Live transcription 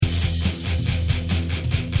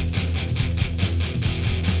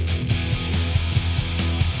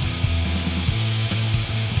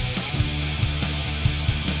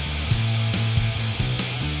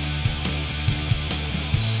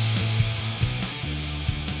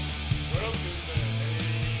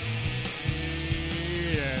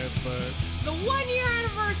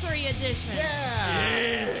anniversary edition.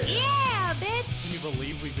 Yeah! Yeah, bitch! Can you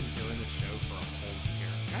believe we've been doing this show for a whole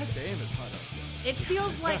year? God damn, it's hot outside. It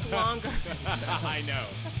feels like longer. I know.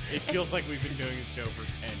 It feels like we've been doing this show for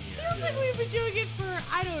 10 years. Feels like we've been doing it for,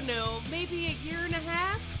 I don't know, maybe a year and a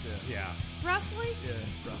half, Yeah. roughly. Yeah,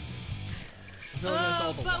 roughly. No, that's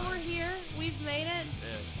all the But line. we're here. We've made it.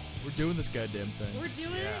 Yeah. We're doing this goddamn thing. We're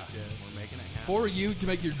doing Yeah. it. Yeah. We're making it happen. For you to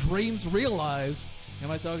make your dreams realized. Am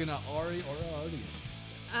I talking to Ari or our audience?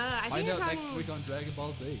 I think Find you're out talking, next week on Dragon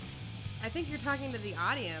Ball Z. I think you're talking to the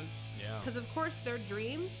audience. Yeah. Because, of course, their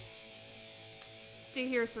dreams to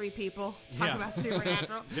hear three people talk Yeah. about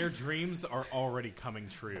Supernatural. Their dreams are already coming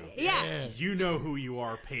true. Yeah. You know who you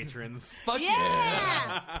are, patrons. Fuck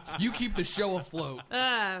Yeah! You keep the show afloat.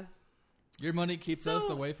 Uh, Your money keeps So- us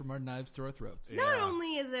away from our knives to our throats. Not Yeah.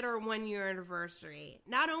 only is it our 1 year anniversary,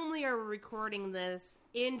 not only are we recording this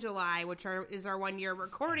in July, which is our 1 year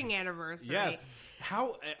recording anniversary. Yes.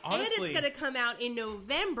 How, honestly, and it's going to come out in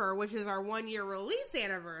November, which is our 1 year release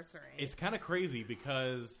anniversary. it's kind of crazy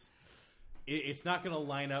because it's not going to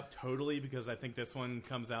line up totally because I think this one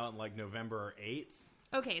comes out in like November 8th.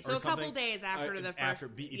 Okay, so or a couple something. days after the first.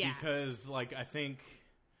 Yeah. Because like I think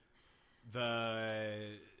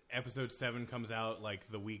the episode 7 comes out like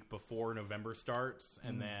the week before November starts,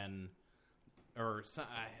 and then or so,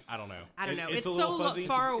 I don't know. I don't know. It's a so little fuzzy.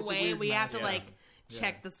 far It's a away. weird We have math, to yeah.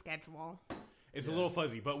 check the schedule. It's a little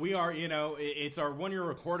fuzzy, but we are, it's our 1 year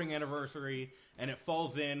recording anniversary, and it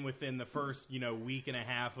falls in within the first, week and a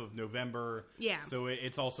half of November. Yeah. So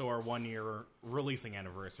it's also our 1 year releasing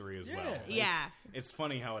anniversary as well. Yeah. It's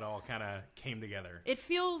funny how it all kind of came together. It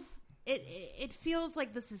feels it feels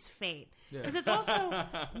like this is fate Yeah. because it's also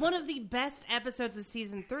one of the best episodes of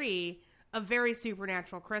season 3 of Very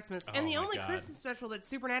Supernatural Christmas, and the my only God. Christmas special that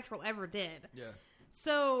Supernatural ever did. Yeah.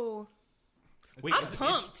 So Wait, I'm is it-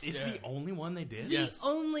 pumped. It's Yeah. the only one they did? Yes. the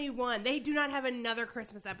only one. They do not have another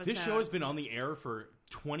Christmas episode. This show has been on the air for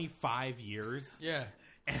 25 years. Yeah.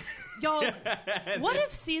 Y'all, what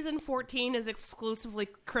if season 14 is exclusively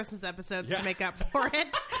Christmas episodes Yeah. to make up for it?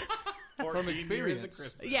 14 years experience. of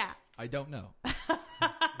Christmas. Yeah. I don't know.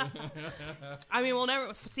 I mean, we'll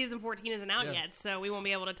never. Season 14 isn't out Yeah. yet, so we won't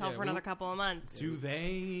be able to tell Yeah, for another couple of months. Do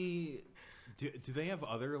they have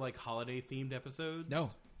other like holiday themed episodes? No.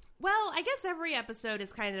 Well, I guess every episode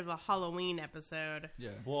is kind of a Halloween episode. Yeah.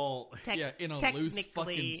 Well, Yeah, in a loose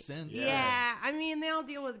technically. fucking sense. Yeah. I mean, they all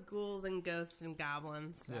deal with ghouls and ghosts and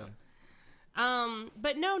goblins. So. Yeah.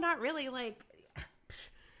 But no, not really. Like,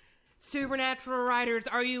 Supernatural writers,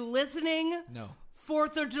 are you listening? No.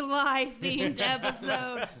 4th of July themed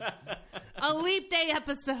episode. A leap day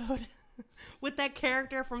episode with that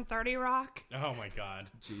character from 30 Rock. oh my God.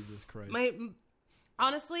 Jesus Christ.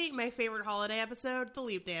 Honestly, my favorite holiday episode, the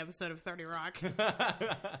leap day episode of 30 Rock.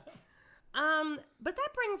 But that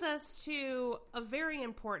brings us to a very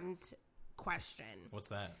important question. What's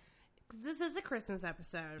that? This is a Christmas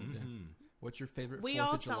episode. Yeah. What's your favorite We 4th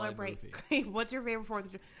all of July celebrate. movie? What's your favorite 4th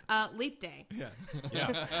of July? Leap day. Yeah.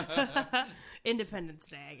 Yeah. Independence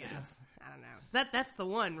Day, I guess. I don't know. That's the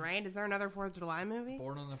one, right? Is there another 4th of July movie?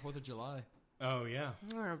 Born on the 4th of July. oh yeah.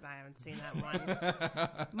 I haven't seen that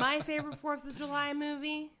one. My favorite 4th of July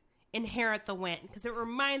movie, Inherit the Wind, because it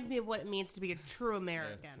reminds me of what it means to be a true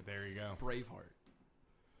American. There you go. Braveheart.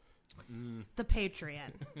 The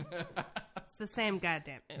Patriot. It's the same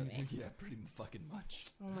goddamn movie. Yeah, pretty fucking much.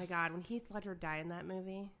 Oh my god, when Heath Ledger died in that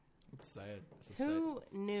movie, It's sad. It's a who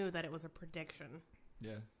knew that it was a prediction?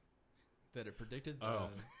 Yeah. That it predicted. Oh.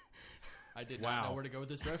 I did Wow. not know where to go with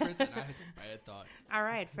this reference, and I had some bad thoughts. All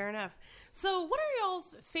right, fair enough. So, what are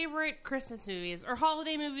y'all's favorite Christmas movies or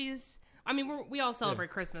holiday movies? I mean, we all celebrate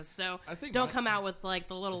Yeah. Christmas, so I think don't my- come out with like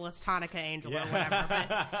the littlest Hanukkah angel Yeah. or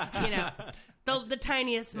whatever. But the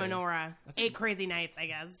tiniest menorah. 8 crazy nights, I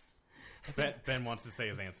guess. Ben wants to say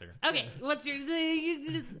his answer. Okay, what's your?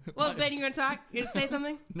 Well, Ben, you gonna talk? You gonna say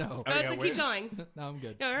something? No. Oh, yeah, So we're- keep going. No, I'm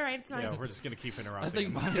good. All right, it's fine. Yeah, we're just gonna keep interrupting. I think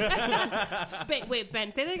him. mine is, Wait,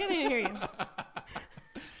 Ben, say that again. I didn't hear you.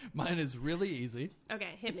 mine is really easy.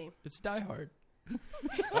 Okay, hit me. It's Die Hard.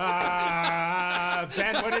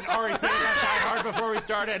 Ben, what did Ari say about Die Hard before we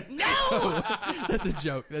started? No. That's a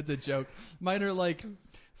joke. That's a joke. Mine are like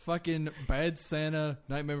fucking Bad Santa,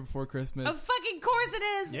 Nightmare Before Christmas, Of fucking course it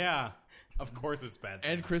is. Yeah, of course it's bad.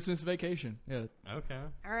 and Christmas Vacation. Yeah. Okay.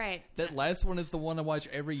 All right. That last one is the one I watch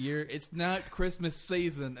every year. It's not Christmas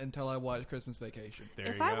season until I watch Christmas Vacation. There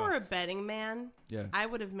If you I go. were a betting man, Yeah. I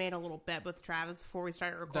would have made a little bet with Travis before we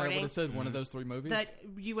started That I recording. would have said one of those 3 movies. That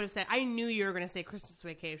you would have said, I knew you were going to say Christmas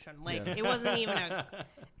Vacation. Like, Yeah. it wasn't even a.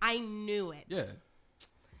 I knew it. yeah.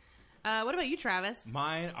 What about you, Travis?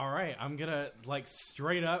 Mine, all right. I'm gonna like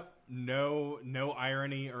straight up, no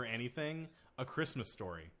irony or anything. A Christmas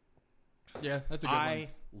Story. Yeah, that's a good I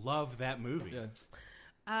love that movie. one.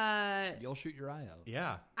 Yeah. You'll shoot your eye out.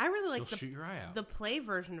 Yeah. I really like You'll shoot your eye out. the play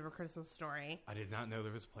version of A Christmas Story. I did not know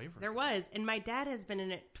there was a play version. There was, and my dad has been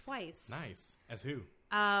in it twice. Nice. As who?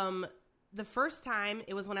 The first time,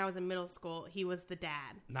 it was when I was in middle school. He was the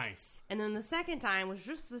dad. Nice. And then the second time was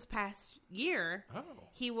just this past year. Oh.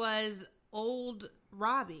 He was old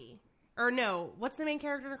Robbie. Or no, what's the main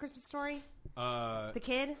character in A Christmas Story? The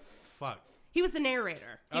kid? Fuck. He was the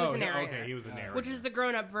narrator. He was the narrator. Okay, he was the narrator. Which is the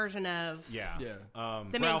grown-up version of Yeah. Yeah.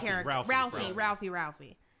 the main Ralphie, character.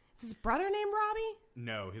 Ralphie. Is his brother named Robbie?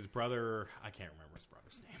 No, his brother, I can't remember his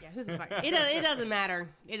brother's name. Yeah, who the fuck? It doesn't matter.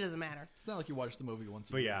 It doesn't matter. It's not like you watched the movie once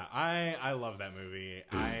a But year. yeah, I love that movie.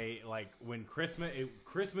 I like when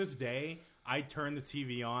Christmas Day, I turn the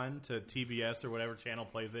TV on to TBS or whatever channel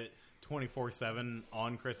plays it 24/7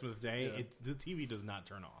 on Christmas Day. Yeah. The TV does not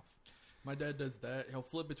turn off. My dad does that. He'll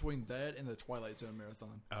flip between that and the Twilight Zone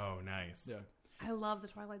marathon. Oh, nice. Yeah. I love the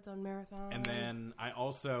Twilight Zone marathon. And then I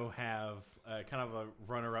also have kind of a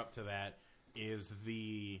runner-up to that is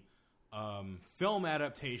the film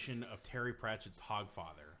adaptation of Terry Pratchett's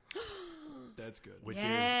Hogfather, That's good. which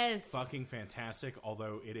Yes. is fucking fantastic,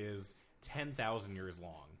 although it is 10,000 years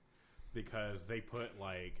long because they put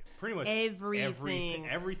like pretty much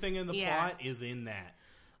everything in the plot is in that,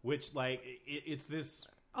 which like it's this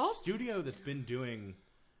studio that's been doing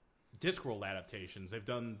Discworld adaptations. They've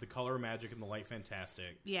done The Color of Magic and The Light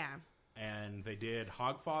Fantastic. Yeah. And they did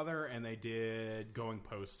Hogfather and they did Going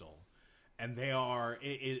Postal. And they are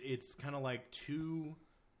it's kind of like two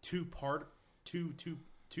part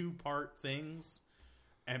things,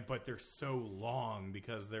 but they're so long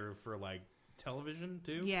because they're for like television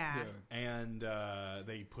too. Yeah. And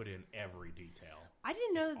they put in every detail. I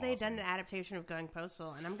didn't know It's that they'd done awesome. an adaptation of Going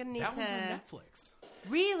Postal, and I'm going to need That to... one's on Netflix.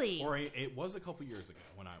 Really? Or it was a couple years ago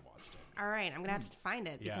when I watched it. All right, I'm going to have to find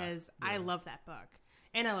it Yeah. because I love that book.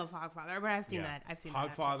 And I love Hogfather, but I've seen that. I've seen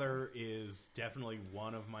that Hogfather is definitely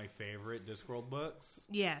one of my favorite Discworld books.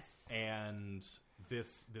 Yes. And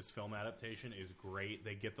this film adaptation is great.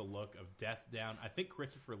 They get the look of Death down. I think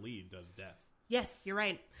Christopher Lee does Death. Yes, you're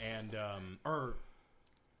right. And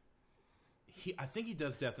I think he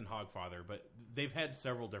does Death in Hogfather, but they've had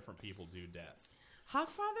several different people do Death.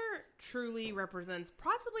 Hogfather truly represents,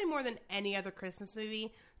 possibly more than any other Christmas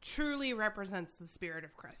movie, truly represents the spirit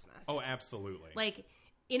of Christmas. Oh, absolutely. Like,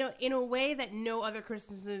 in a way that no other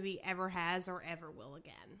Christmas movie ever has or ever will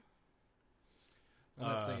again. I'm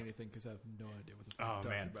not saying anything because I have no idea what the fuck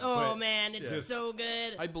you're talking about. Oh, But man, it's so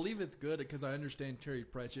good. I believe it's good because I understand Terry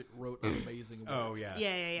Pratchett wrote amazing works. Oh, yeah.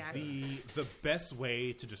 Yeah. The best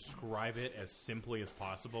way to describe it as simply as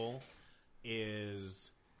possible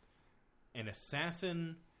is an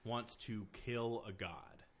assassin wants to kill a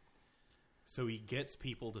god. So he gets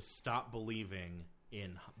people to stop believing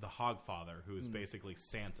in the Hogfather, who is basically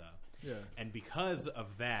Santa. Yeah. And because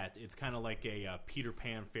of that, it's kind of like a Peter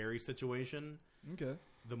Pan fairy situation. Okay.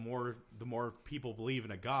 The more people believe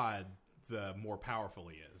in a god, the more powerful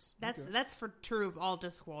he is. That's for true of all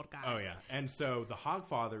Discworld gods. Oh, yeah. And so the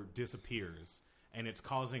Hogfather disappears, and it's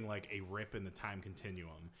causing, like, a rip in the time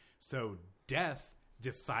continuum. So Death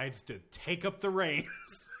decides to take up the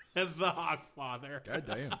reins as the Hogfather. God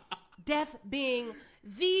damn. Death being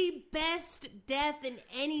the best death in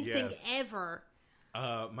anything Yes. ever.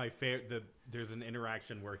 My favorite, there's an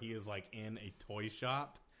interaction where he is, like, in a toy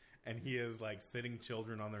shop, and he is, like, sitting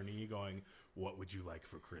children on their knee going, "What would you like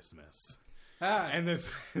for Christmas?" And this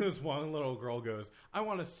one little girl goes, "I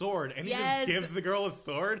want a sword." And he Yes. just gives the girl a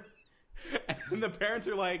sword. And the parents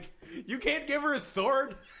are like, "You can't give her a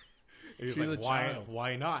sword." And he's She's like, a "Why? child."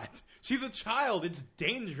 Why not? She's a child. It's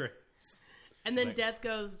dangerous." And then Like- Death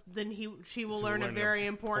goes, then she will She'll learn a learn very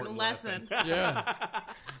important lesson. Yeah.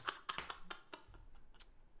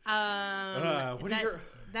 What are your...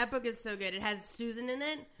 That book is so good. It has Susan in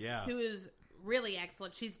it, Yeah. who is really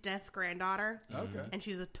excellent. She's Death's granddaughter, Okay. and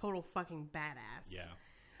she's a total fucking badass. Yeah.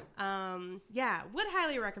 Would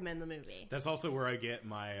highly recommend the movie. That's also where I get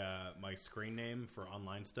my my screen name for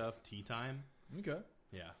online stuff, Tea Time. Okay.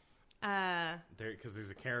 Yeah. Because there's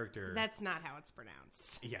a character. That's not how it's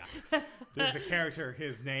pronounced. Yeah. There's a character,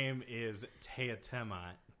 his name is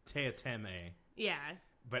Teateme, Yeah,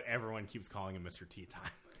 but everyone keeps calling him Mr. Tea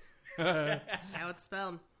Time. that's how it's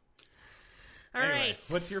spelled. All Anyway, right.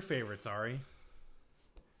 what's your favorite, Ari?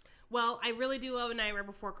 Well, I really do love A Nightmare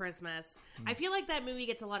Before Christmas. I feel like that movie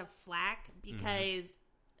gets a lot of flack because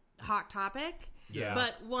Hot Topic. Yeah.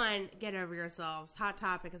 But one, get over yourselves. Hot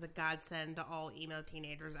Topic is a godsend to all emo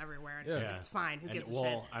teenagers everywhere. Yeah. It's fine. Who gives a shit?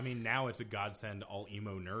 Well, I mean, now it's a godsend to all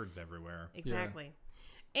emo nerds everywhere. Exactly.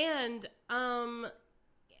 Yeah. And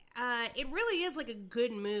it really is like a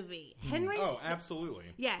good movie. Absolutely.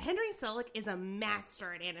 Yeah, Henry Selick is a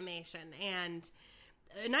master at animation, and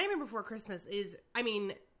Nightmare Before Christmas is, I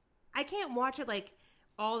mean, I can't watch it like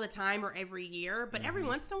all the time or every year, but every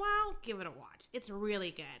once in a while, give it a watch. It's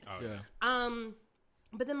really good. Oh, Yeah.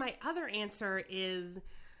 But then my other answer is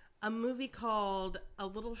a movie called A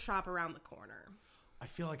Little Shop Around the Corner. I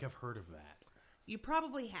feel like I've heard of that. You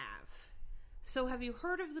probably have. So have you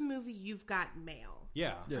heard of the movie You've Got Mail?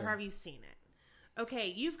 Yeah. Or have you seen it?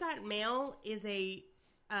 Okay, You've Got Mail is a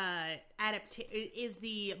is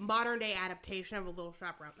the modern day adaptation of A Little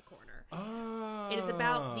Shop Around the Corner. Oh. It is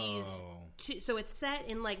about these two, so it's set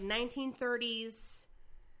in like 1930s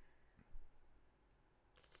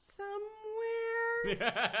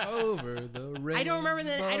somewhere. Over the rainbow. I don't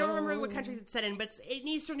remember what country it's set in, but it's an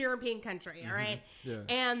Eastern European country, all right? Yeah.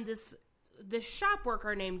 And this shop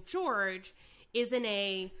worker named George is in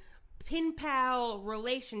a pen pal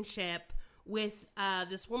relationship with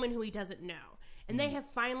this woman who he doesn't know. And they have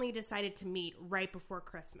finally decided to meet right before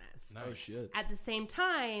Christmas. Nice. Oh, shit. At the same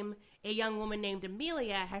time, a young woman named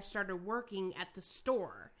Amelia has started working at the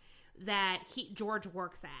store that George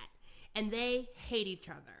works at. And they hate each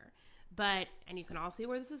other. And you can all see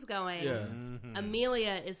where this is going. Yeah.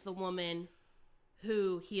 Amelia is the woman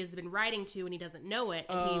who he has been writing to and he doesn't know it.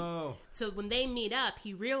 And so when they meet up,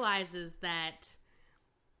 he realizes that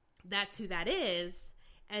that's who that is.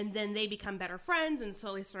 And then they become better friends and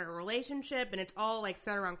slowly start a relationship. And it's all like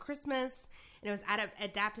set around Christmas. And it was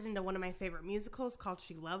adapted into one of my favorite musicals called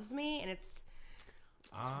She Loves Me. And it's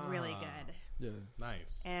really good. Yeah.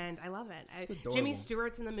 Nice. And I love it. adorable. Jimmy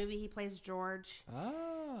Stewart's in the movie. He plays George.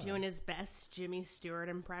 Ah. Doing his best Jimmy Stewart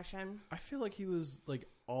impression. I feel like he was like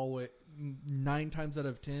always 9 times out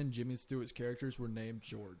of 10 Jimmy Stewart's characters were named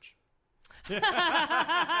George. Funnily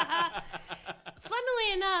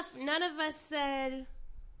enough, none of us said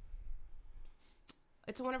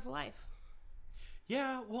It's a Wonderful Life.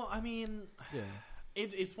 Yeah, well, I mean, Yeah.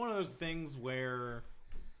 it's one of those things where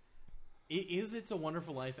It's a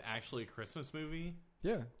Wonderful Life actually a Christmas movie?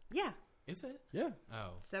 Yeah. Yeah. Is it? Yeah.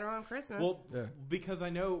 Oh. Set around Christmas. Well, Yeah. because I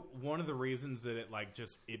know one of the reasons that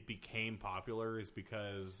it became popular is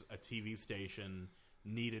because a TV station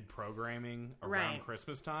needed programming around Right.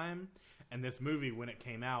 Christmas time, and this movie, when it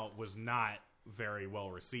came out, was not very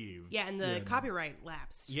well received. yeah, and the copyright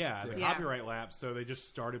lapsed. Yeah, the Yeah. copyright lapse, so they just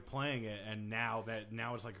started playing it, and now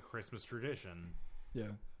it's like a Christmas tradition.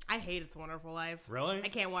 Yeah. I hate It's a Wonderful Life. Really? I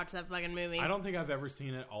can't watch that fucking movie. I don't think I've ever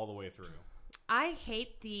seen it all the way through. I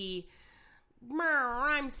hate the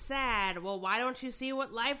I'm sad. Well, why don't you see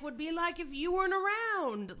what life would be like if you weren't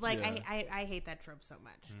around? Like, Yeah. I hate that trope so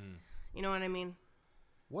much. You know what I mean?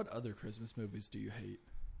 What other Christmas movies do you hate?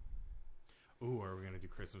 Ooh, are we going to do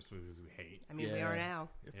Christmas movies we hate? I mean, we are now.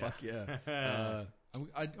 Yeah, fuck yeah.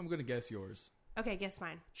 I'm going to guess yours. Okay, guess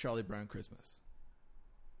mine. Charlie Brown Christmas.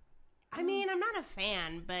 I mean, I'm not a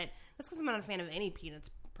fan, but that's because I'm not a fan of any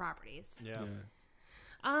Peanuts properties. Yeah.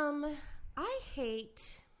 I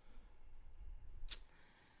hate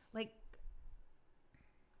like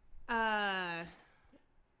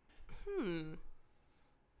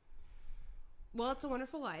well, It's a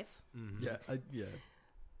Wonderful Life. Mm-hmm. Yeah.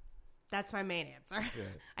 That's my main answer. Yeah.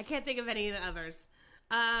 I can't think of any of the others.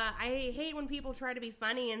 I hate when people try to be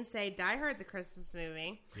funny and say Die Hard's a Christmas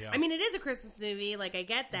movie. Yeah. I mean, it is a Christmas movie. Like, I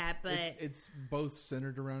get that, but It's both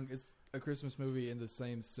centered around... It's a Christmas movie in the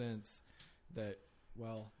same sense that...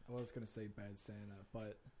 Well, I was going to say Bad Santa,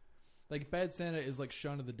 but... Like, Bad Santa is like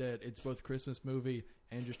Shaun of the Dead. It's both Christmas movie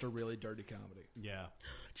and just a really dirty comedy. Yeah.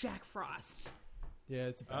 Jack Frost. Yeah,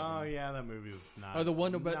 it's a bad Oh, one. yeah, that movie's not, Oh, the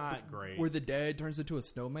one about not great. where the dad turns into a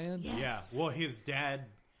snowman? Yes. Yeah. Well,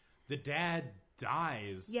 the dad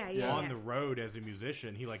dies on the road as a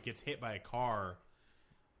musician. He, like, gets hit by a car,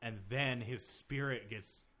 and then his spirit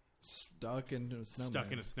gets Stuck in a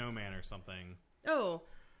snowman or something. Oh,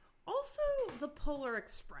 also the Polar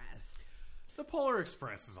Express. The Polar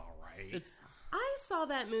Express is all right. I saw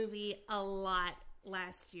that movie a lot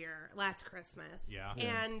last Christmas. Yeah.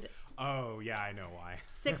 And oh, yeah, I know why.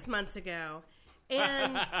 6 months ago.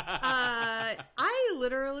 And I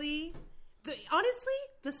literally... honestly,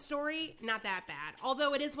 the story, not that bad.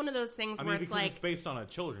 Although it is one of those things where it's like... it's based on a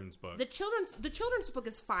children's book. The children's book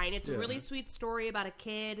is fine. It's a really sweet story about a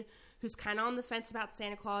kid who's kind of on the fence about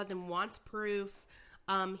Santa Claus and wants proof.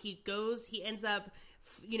 He ends up,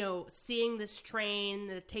 seeing this train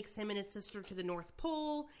that takes him and his sister to the North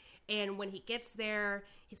Pole. And when he gets there,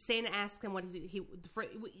 Santa asks him what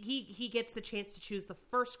he gets the chance to choose the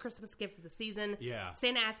first Christmas gift of the season. Yeah.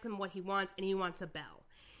 Santa asks him what he wants, and he wants a bell.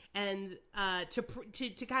 And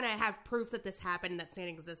to kind of have proof that this happened, that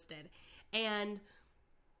Santa existed. And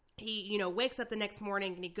he, wakes up the next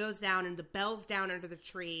morning, and he goes down, and the bell's down under the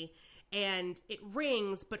tree, and it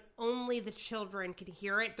rings, but only the children can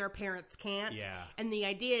hear it. Their parents can't. Yeah. And the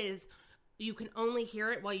idea is, you can only hear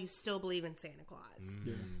it while you still believe in Santa Claus.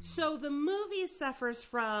 Yeah. So the movie suffers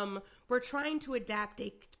from, we're trying to adapt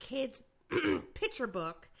a kid's picture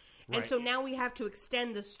book, and so now we have to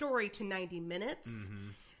extend the story to 90 minutes. Mm-hmm.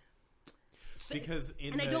 So, because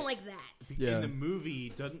I don't like that. In the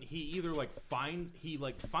movie, doesn't he either finds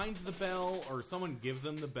the bell, or someone gives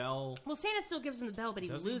him the bell? Well, Santa still gives him the bell, but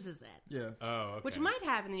he loses it. Yeah. Oh, okay. Which might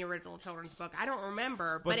happen in the original children's book. I don't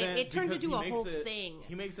remember, but it turns into a whole thing.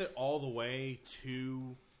 He makes it all the way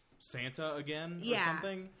to Santa again, or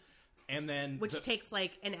something, and then which takes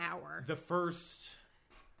like an hour. The first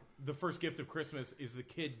gift of Christmas is the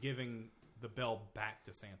kid giving the bell back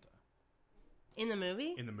to Santa. In the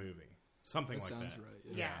movie? In the movie. Something that like sounds that.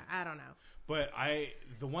 Right. Yeah, I don't know. But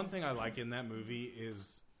the one thing I like in that movie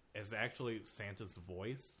is actually Santa's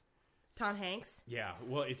voice. Tom Hanks? Yeah,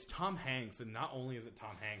 well, it's Tom Hanks, and not only is it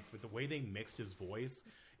Tom Hanks, but the way they mixed his voice,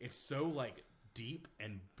 it's so like deep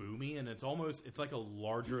and boomy, and it's like a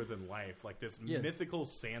larger than life. Like this mythical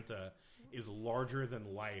Santa is larger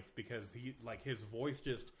than life because his voice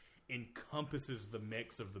just encompasses the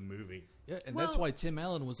mix of the movie. Yeah, and that's why Tim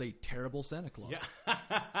Allen was a terrible Santa Claus. Yeah.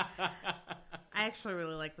 I actually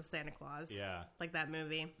really like the Santa Claus. Yeah. Like that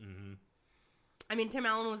movie. Mm-hmm. I mean, Tim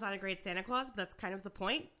Allen was not a great Santa Claus, but that's kind of the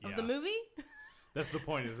point of the movie. That's the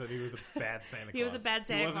point, is that he was a bad Santa Claus. He was a bad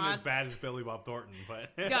Santa Claus. He wasn't as bad as Billy Bob Thornton, but...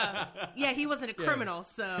 yeah, he wasn't a criminal,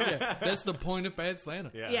 so... Yeah, that's the point of Bad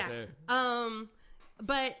Santa. Yeah.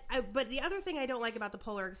 But the other thing I don't like about the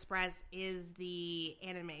Polar Express is the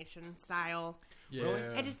animation style. Yeah.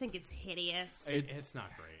 Really? I just think it's hideous. It's not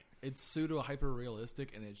great. It's pseudo hyper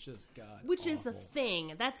realistic, and it's just which is the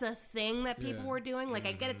thing. That's a thing that people were doing. Like,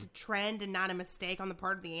 I get it's a trend and not a mistake on the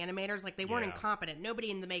part of the animators. Like, they weren't incompetent.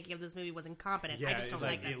 Nobody in the making of this movie was incompetent. I just don't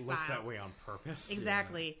like that it style. looks that way on purpose.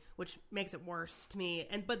 Exactly, which makes it worse to me.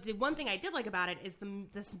 But the one thing I did like about it is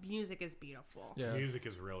this music is beautiful. Yeah. The music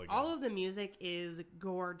is really good. All of the music is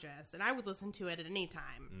gorgeous, and I would listen to it at any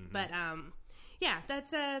time. Mm-hmm. But yeah,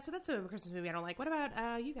 that's a Christmas movie I don't like. What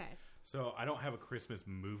about you guys? So I don't have a Christmas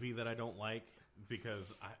movie that I don't like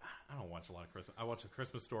because I don't watch a lot of Christmas. I watch A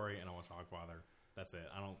Christmas Story and I watch Hogfather. That's it.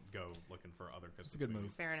 I don't go looking for other Christmas. It's a good movies.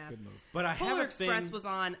 move. Fair enough. Good move. But I Polar have Express was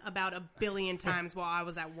on about 1 billion times while I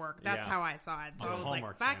was at work. That's how I saw it. So I was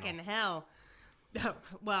Hallmark like, fucking hell.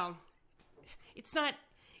 Well, it's not...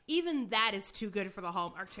 Even that is too good for the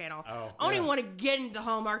Hallmark Channel. Oh, I don't even want to get into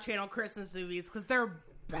Hallmark Channel Christmas movies because they're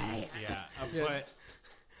bad. Yeah, but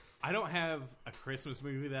I don't have a Christmas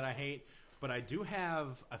movie that I hate, but I do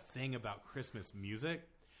have a thing about Christmas music.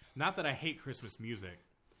 Not that I hate Christmas music,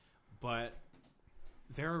 but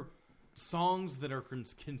there are songs that are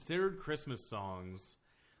considered Christmas songs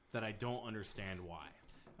that I don't understand why.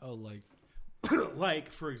 Oh, like...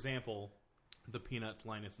 Like, for example, the Peanuts,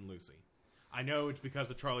 Linus and Lucy. I know it's because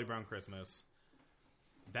of Charlie Brown Christmas.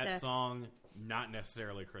 That song, not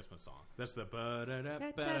necessarily a Christmas song. That's the...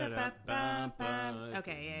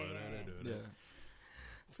 Okay, yeah.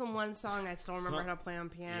 It's the one song I still remember how to play on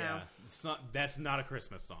piano. Yeah, that's not a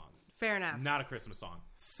Christmas song. Fair enough. Not a Christmas song.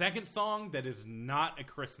 Second song that is not a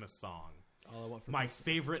Christmas song. All I want for My Christmas.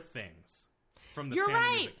 favorite things from the You're Santa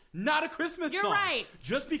right. music. Not a Christmas You're song. right.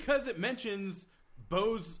 Just because it mentions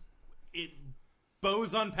bows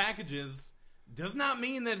on packages does not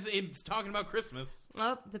mean that it's talking about Christmas.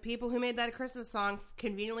 Well, the people who made that a Christmas song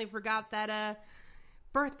conveniently forgot that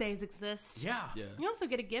birthdays exist. Yeah. You also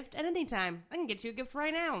get a gift at any time. I can get you a gift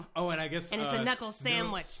right now. Oh, and I guess... And it's a knuckle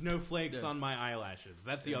sandwich. Snowflakes on my eyelashes.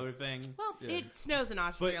 That's the other thing. Well, it snows in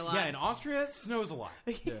Austria a lot. Yeah, in Austria, it snows a lot.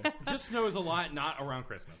 Yeah. Just snows a lot, not around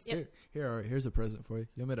Christmas. Yep. Here's a present for you.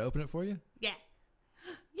 You want me to open it for you? Yeah.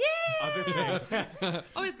 Yeah! Other thing...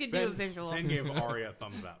 Always good to do a visual. Ben gave Aria a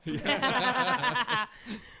thumbs up.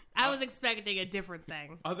 I was expecting a different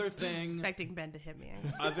thing. Other thing... Expecting Ben to hit me.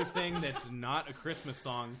 Other thing that's not a Christmas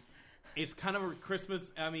song, it's kind of a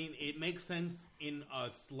Christmas... I mean, it makes sense in a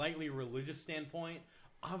slightly religious standpoint.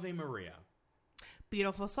 Ave Maria.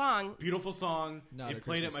 Beautiful song. Beautiful song. Not It a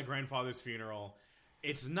played at Christmas. my grandfather's funeral.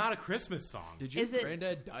 It's not a Christmas song. Did your Is it-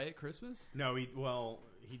 granddad die at Christmas? No, he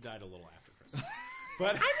died a little after Christmas.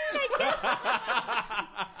 But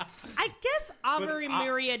I guess Ave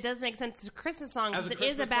Maria does make sense as a Christmas song As because a it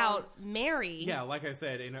is Christmas about Mary. yeah, like I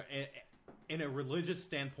said, in a religious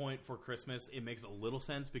standpoint for Christmas, it makes a little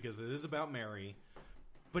sense because it is about Mary,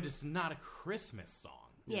 but it's not a Christmas song.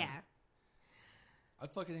 Yeah. I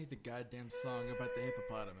fucking hate the goddamn song about the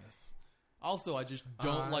hippopotamus. Also, I just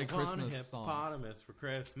don't like Christmas hippopotamus songs. For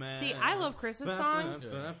Christmas. See, I love Christmas songs.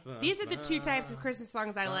 Yeah. These are the two types of Christmas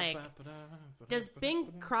songs I like. Does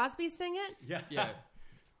Bing Crosby sing it? Yeah. Yeah.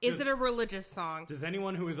 Is it a religious song? Does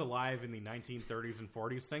anyone who is alive in the 1930s and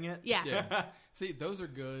 40s sing it? Yeah. Yeah. See, those are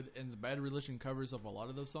good, and the Bad Religion covers of a lot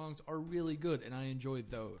of those songs are really good, and I enjoy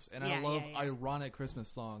those. And I love ironic Christmas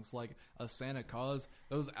songs like A Santa Claus.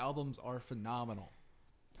 Those albums are phenomenal.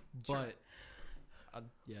 Sure. But,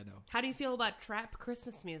 no. How do you feel about trap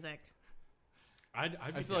Christmas music? I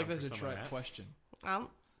feel like that's a trap question. I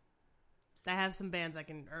have some bands I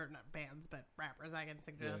can, or not bands, but rappers I can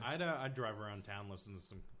suggest. Yeah. I'd drive around town listening to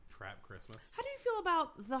some trap Christmas. How do you feel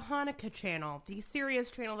about the Hanukkah channel, the Sirius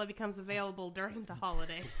channel that becomes available during the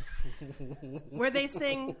holidays, where they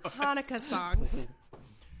sing Hanukkah songs?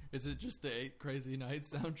 Is it just the 8 Crazy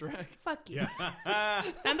Nights soundtrack? Fuck you. Yeah.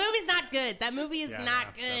 That movie's not good. That movie is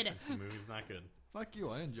not good. The movie's not good. Fuck you,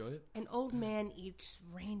 I enjoy it. An old man eats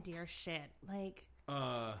reindeer shit. Like,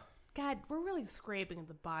 God, we're really scraping at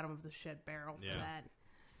the bottom of the shit barrel for that.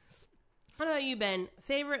 What about you, Ben?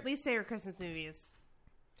 Least favorite Christmas movies?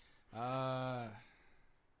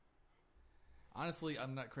 Honestly,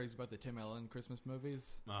 I'm not crazy about the Tim Allen Christmas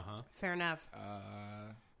movies. Fair enough.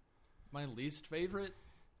 My least favorite,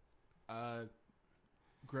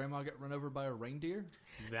 Grandma Got Run Over by a Reindeer.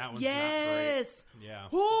 That one's not great. Yeah.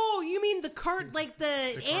 Oh, you mean the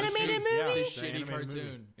animated movie? Yeah, the shitty cartoon.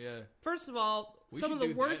 Movie. Yeah. First of all, some of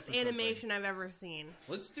the worst animation I've ever seen.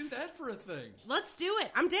 Let's do that for a thing. Let's do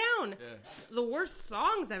it. I'm down. Yeah. The worst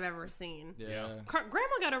songs I've ever seen. Yeah.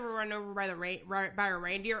 Grandma Got Run Over by a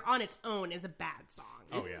Reindeer on its own is a bad song.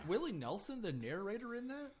 Oh, yeah. Willie Nelson, the narrator in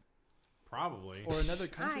that? Probably. Or another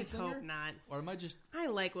country singer? I hope not. Or am I just... I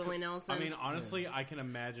like Willie Nelson. I mean, honestly, I can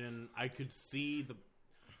imagine... I could see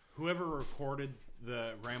whoever recorded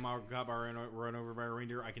the Grandma Got Run Over by a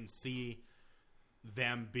Reindeer, I can see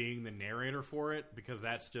them being the narrator for it, because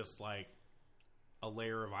that's just like a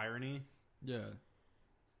layer of irony. Yeah.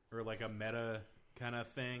 Or like a meta kind of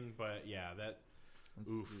thing. But yeah,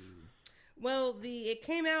 oof. Well, it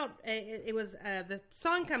came out. It was the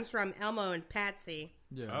song comes from Elmo and Patsy.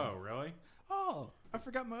 Yeah. Oh, really? Oh, I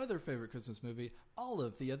forgot my other favorite Christmas movie,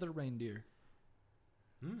 Olive the Other Reindeer.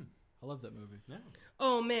 I love that movie. Yeah.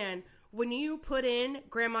 Oh man, when you put in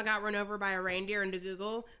 "Grandma Got Run Over by a Reindeer" into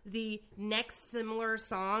Google, the next similar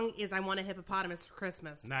song is "I Want a Hippopotamus for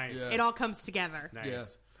Christmas." Nice. Yeah. It all comes together. Nice. Yeah.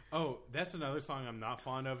 Oh, that's another song I'm not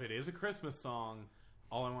fond of. It is a Christmas song.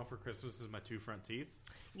 All I Want for Christmas is My 2 Front Teeth.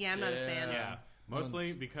 Yeah, I'm not a fan. Yeah,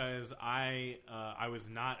 mostly because I was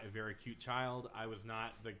not a very cute child. I was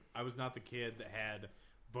not the kid that had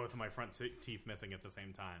both of my front teeth missing at the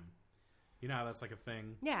same time. You know how that's like a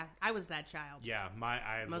thing. Yeah, I was that child. Yeah,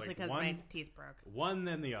 I mostly because my teeth broke. One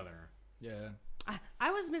then the other. Yeah.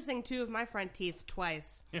 I was missing 2 of my front teeth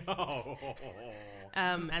twice. Oh.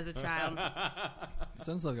 As a child.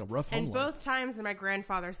 Sounds like a rough home and life. both times my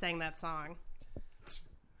grandfather sang that song.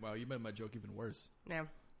 Wow, you made my joke even worse. Yeah.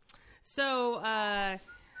 So,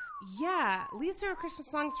 least favorite Christmas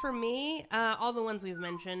songs for me, all the ones we've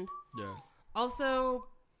mentioned. Yeah. Also,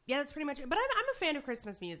 yeah, that's pretty much it. But I'm a fan of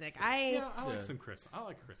Christmas music. I like some Christmas. I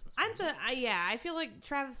like Christmas. I feel like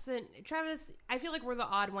Travis. I feel like we're the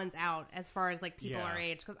odd ones out as far as like people our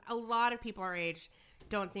age, because a lot of people our age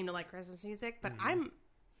don't seem to like Christmas music. But I'm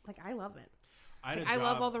like, I love it. I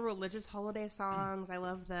love all the religious holiday songs. I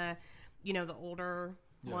love the older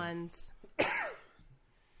ones.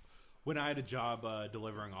 When I had a job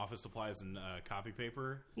delivering office supplies and copy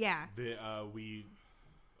paper, we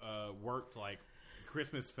worked like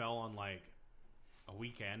Christmas fell on like a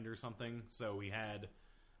weekend or something, so we had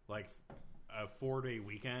like a 4-day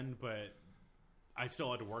weekend, but I still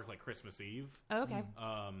had to work like Christmas Eve. Oh, okay.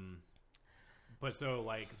 But so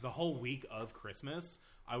like the whole week of Christmas,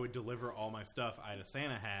 I would deliver all my stuff. I had a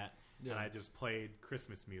Santa hat. Yeah. And I just played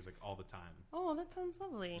Christmas music all the time. Oh, that sounds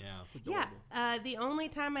lovely. Yeah. Yeah. The only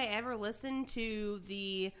time I ever listened to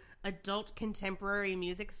the adult contemporary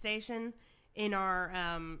music station in our,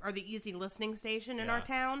 or the easy listening station in our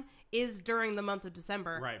town is during the month of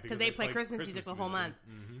December. Right. Because they play Christmas music the whole month.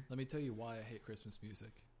 Mm-hmm. Let me tell you why I hate Christmas music.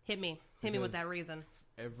 Hit me with that reason.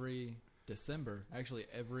 Every December, actually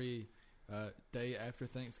every day after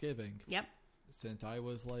Thanksgiving. Yep. Since I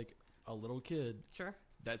was like a little kid. Sure.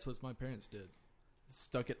 That's what my parents did.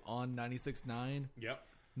 Stuck it on 96.9. Yep.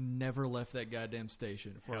 Never left that goddamn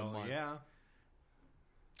station for a month. Yeah.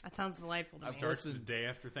 That sounds delightful to me. Starts the day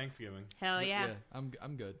after Thanksgiving. Hell yeah. I'm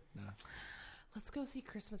good. Nah. let's go see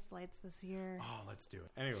Christmas lights this year. Oh, let's do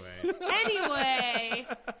it. Anyway. Anyway.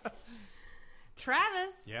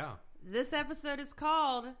 Travis. Yeah. This episode is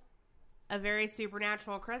called A Very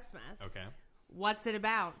Supernatural Christmas. Okay. What's it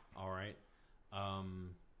about? All right.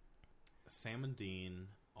 Sam and Dean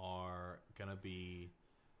are gonna be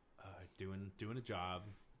doing a job,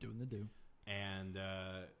 doing the do, and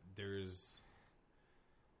there's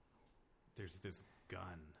this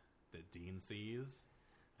gun that Dean sees,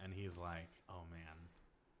 and he's like, "Oh man,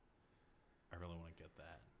 I really want to get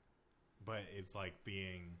that," but it's like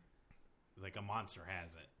being like a monster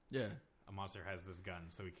has it. Yeah, a monster has this gun,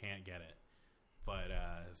 so he can't get it. But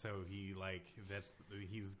so he's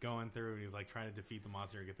going through and he's like trying to defeat the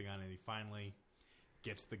monster and get the gun, and he finally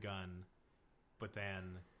gets the gun. But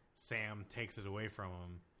then Sam takes it away from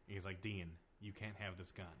him. And he's like, "Dean, you can't have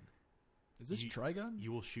this gun. Is this Trigun?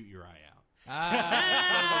 You will shoot your eye out."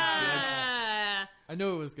 I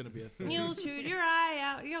knew it was going to be a thing. You'll shoot your eye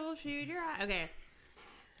out. You'll shoot your eye. Okay.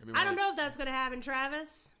 I don't know if that's going to happen,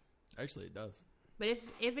 Travis. Actually, it does. But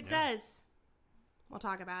if it does, we'll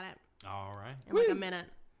talk about it. All right. In like a minute.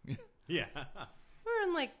 Yeah. We're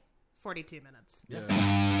in like 42 minutes. Yeah.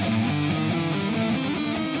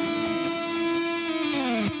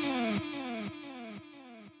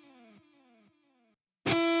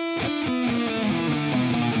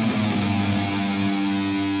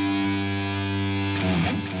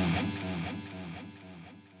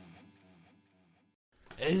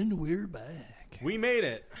 And we're back. We made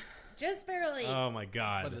it. Just barely. Oh my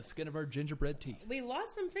god. By the skin of our gingerbread teeth. We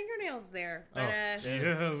lost some fingernails there. But,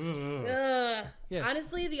 Yeah.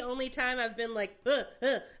 Honestly, the only time I've been like,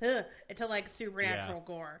 to like supernatural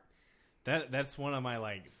gore. That's one of my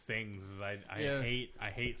like things is I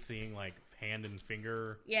hate seeing like hand and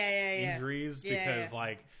finger injuries because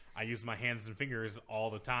like I use my hands and fingers all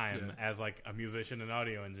the time as like a musician and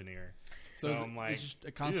audio engineer. So I'm like, it's just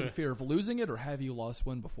a constant fear of losing it, or have you lost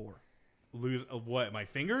one before? Lose what? My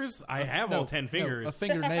fingers? I have all 10 fingers. No, a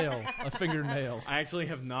fingernail. A fingernail. I actually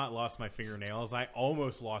have not lost my fingernails. I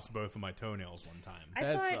almost lost both of my toenails one time.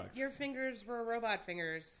 I thought your fingers were robot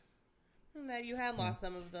fingers. That you had lost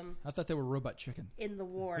some of them. I thought they were robot chicken. In the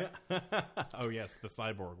war. Oh, yes, the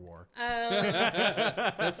cyborg war.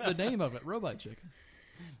 That's the name of it, robot chicken.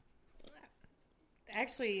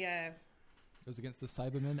 Actually, it was against the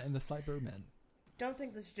Cybermen and the Cybermen. Don't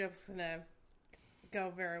think this joke's gonna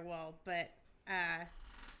go very well, but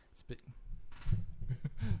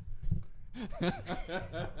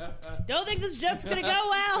don't think this joke's gonna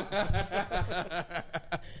go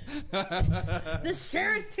well. This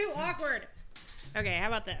chair is too awkward. Okay, how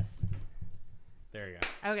about this? There you go.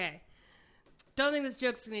 Okay. Don't think this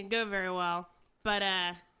joke's gonna go very well, but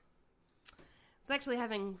I was actually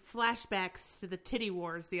having flashbacks to the titty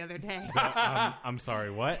wars the other day. I'm sorry,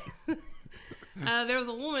 what? There was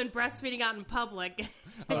a woman breastfeeding out in public.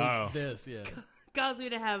 Caused me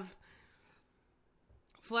to have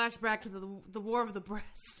flashback to the war of the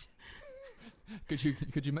breast. Could you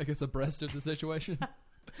make us abreast of the situation?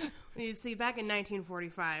 You see, back in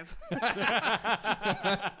 1945.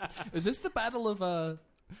 Is this the battle of the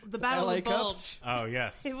Battle LA of the Bulge? Cups? Oh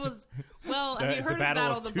yes. It was. Well, have you heard of the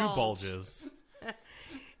Battle of the Two Bulges?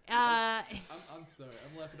 I'm sorry.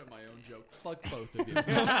 I'm laughing at my own joke. Fuck both of you.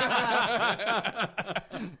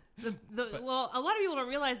 Well, a lot of people don't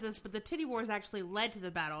realize this, but the titty wars actually led to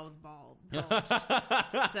the Battle of the Bulge.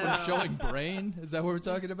 So, we're showing brain? Is that what we're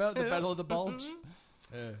talking about? The Battle of the Bulge?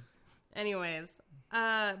 Yeah. Anyways.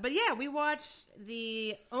 But yeah, we watched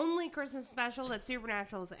the only Christmas special that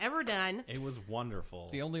Supernatural has ever done. It was wonderful.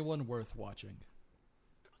 The only one worth watching.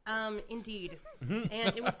 Indeed.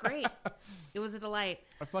 And it was great. It was a delight.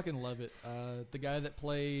 I fucking love it. The guy that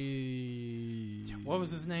played... What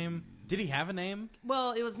was his name? Did he have a name?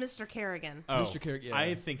 Well, it was Mr. Kerrigan. Oh, Mr. Kerrigan, yeah.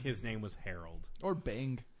 I think his name was Harold. Or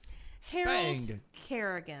Bang. Harold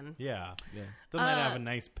Kerrigan. Yeah. Doesn't that have a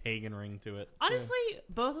nice pagan ring to it? Honestly,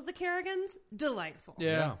 both of the Kerrigans, delightful.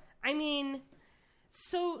 Yeah. I mean...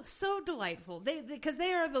 So delightful. Because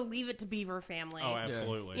they are the Leave It to Beaver family. Oh,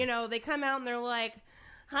 absolutely. You know, they come out and they're like,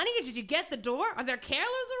 "Honey, did you get the door? Are there carolers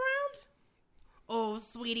around?" "Oh,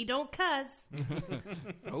 sweetie, don't cuss."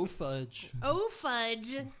 Oh, fudge. Oh,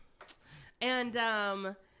 fudge. And,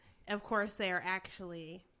 of course, they are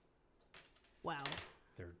actually, well...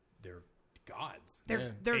 They're gods.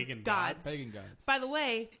 They're pagan gods. Pagan gods. By the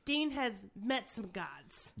way, Dean has met some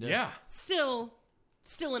gods. Yeah. Still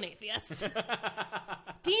an atheist.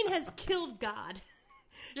 Dean has killed God.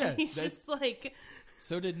 Yeah. And he's just like...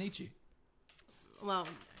 So did Nietzsche. Well,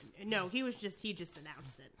 no, he just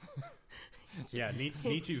announced it. Yeah,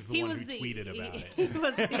 Nietzsche's the one who tweeted about it.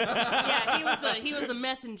 He was the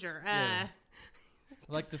messenger.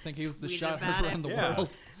 I like to think he was the shot heard around the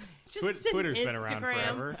world. Twitter's been around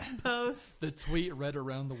forever. Post. The tweet read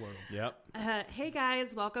around the world. Yep. Hey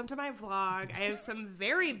guys, welcome to my vlog. I have some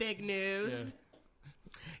very big news.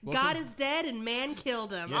 Yeah. God is dead and man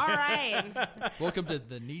killed him. Yeah. All right. Welcome to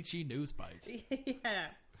the Nietzsche News Bites. Yeah.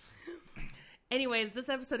 Anyways, this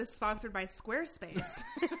episode is sponsored by Squarespace.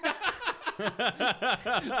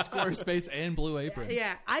 Squarespace and Blue Apron.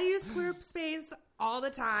 Yeah, I use Squarespace all the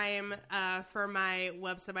time for my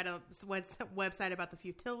website about the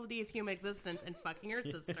futility of human existence and fucking your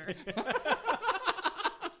sister.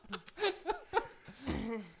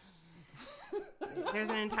 There's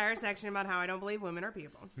an entire section about how I don't believe women are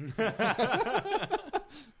people.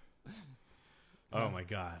 Oh my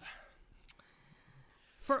god.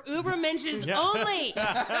 For Ubermenches only.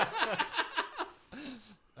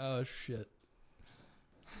 Oh shit.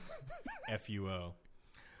 FUO.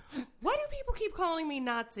 Why do people keep calling me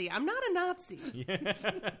Nazi? I'm not a Nazi. Yeah.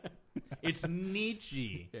 It's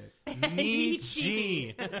Nietzsche. Yeah.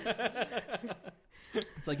 Nietzsche.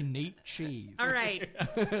 It's like neat cheese. All right.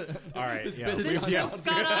 All right. This yeah. bit This shit's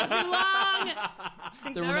gone on too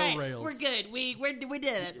long. There were no rails. We're good. We did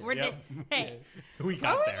it. Hey, we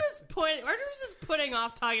got there. Are we just putting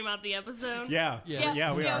off talking about the episode? Yeah.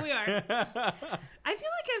 Yeah, we are. We are. I feel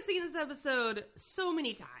like I've seen this episode so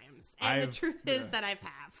many times, and the truth is that I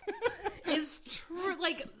have. It's true.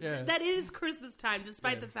 Like that it is Christmas time,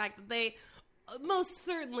 despite the fact that they most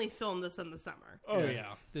certainly filmed this in the summer. Oh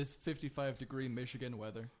yeah. This 55-degree Michigan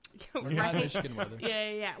weather. Right? Not Michigan weather.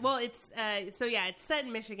 Yeah. Well, it's it's set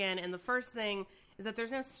in Michigan, and the first thing is that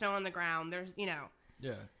there's no snow on the ground. There's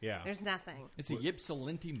Yeah. there's nothing. It's a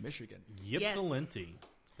Ypsilanti, Michigan. Ypsilanti.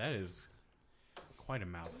 That is quite a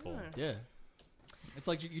mouthful. Yeah. It's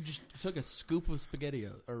like you just took a scoop of spaghetti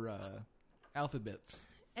or alphabets.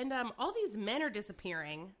 And all these men are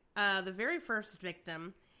disappearing. The very first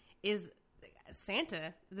victim is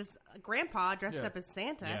Santa. This grandpa dressed up as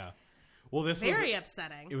Santa. Yeah. Well, this very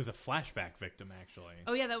upsetting. It was a flashback victim, actually.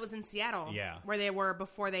 Oh yeah, that was in Seattle. Yeah. Where they were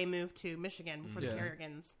before they moved to Michigan. Before the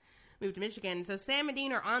Kerrigans moved to Michigan. So Sam and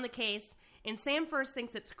Dean are on the case, and Sam first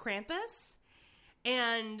thinks it's Krampus.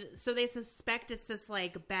 And so they suspect it's this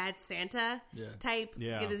like bad Santa type.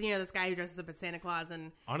 Yeah. Because, this guy who dresses up as Santa Claus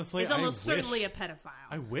and honestly, is almost certainly a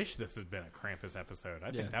pedophile. I wish this had been a Krampus episode.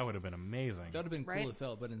 I think that would have been amazing. That would have been cool as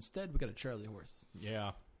hell, but instead we got a Charlie horse.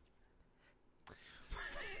 Yeah.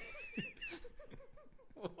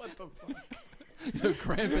 What the fuck?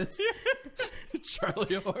 Krampus.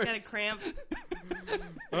 Charlie horse. Got a cramp.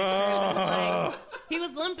 He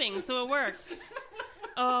was limping, so it works.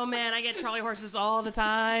 Oh man, I get Charlie horses all the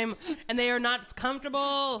time, and they are not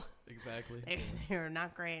comfortable. Exactly. They are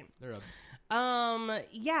not great. They're up.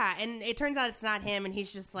 And it turns out it's not him, and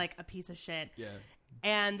he's just like a piece of shit. Yeah.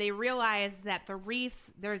 And they realize that the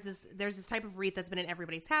wreaths, there's this type of wreath that's been in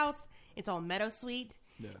everybody's house. It's all meadowsweet.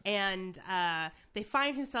 Yeah. And they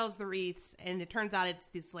find who sells the wreaths, and it turns out it's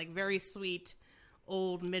this like very sweet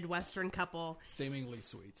old Midwestern couple. Seemingly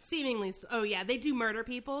sweet. Oh yeah, they do murder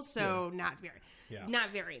people, so not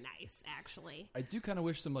very nice, actually. I do kind of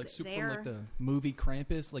wish some like soup from like the movie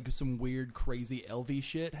Krampus, like some weird crazy elvy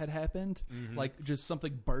shit had happened. Mm-hmm. Like just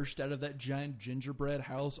something burst out of that giant gingerbread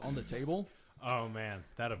house on the table. Oh man,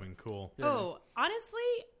 that'd have been cool. Yeah. Oh,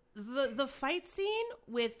 honestly, the fight scene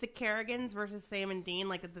with the Kerrigans versus Sam and Dean,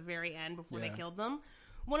 like at the very end before they killed them,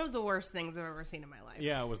 one of the worst things I've ever seen in my life.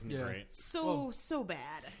 Yeah, it wasn't great. So bad.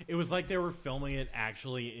 It was like they were filming it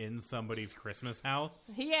actually in somebody's Christmas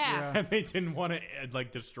house. Yeah. And they didn't want to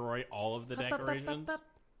like destroy all of the decorations.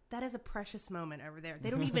 That is a precious moment over there. They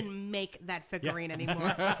don't even make that figurine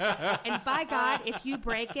anymore. And by God, if you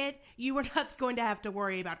break it, you are not going to have to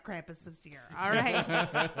worry about Krampus this year. All right?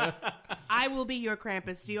 I will be your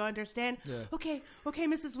Krampus. Do you understand? Yeah. Okay,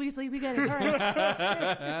 Mrs. Weasley, we get it. All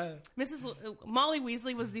right. Molly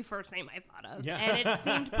Weasley was the first name I thought of. Yeah. And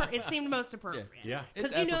it seemed most appropriate. Yeah.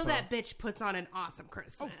 Because you know that bitch puts on an awesome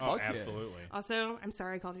Christmas. Oh, absolutely. Also, I'm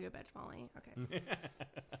sorry I called you a bitch, Molly. Okay.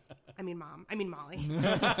 I mean, Mom. I mean, Molly.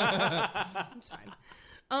 It's fine.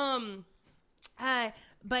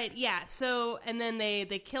 But yeah, so, and then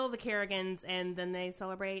they kill the Kerrigans, and then they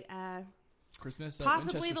celebrate, Christmas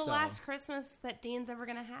possibly Winchester the style. last Christmas that Dean's ever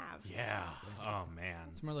gonna have. Yeah. Oh man.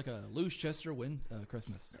 It's more like a Louis Chester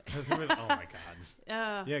Christmas. Oh my god.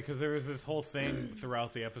 Yeah, because there was this whole thing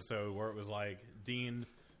throughout the episode where it was like Dean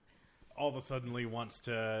all of a sudden wants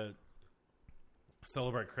to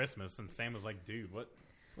celebrate Christmas, and Sam was like, "Dude, what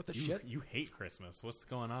the shit? You hate Christmas? What's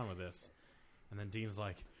going on with this?" And then Dean's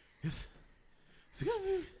like, "It's gonna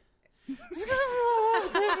be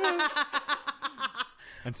Christmas."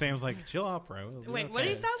 And Sam's like, "Chill out, bro." Wait, what do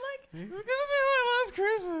you sound like? It's gonna be my last Last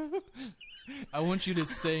Christmas. I want you to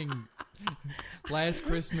sing Last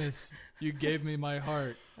Christmas You Gave Me My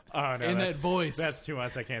Heart. Oh, no, in that voice. That's too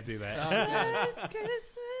much. I can't do that. Last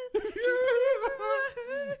Christmas.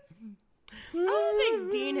 I don't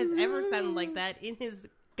think Dean has ever sounded like that in his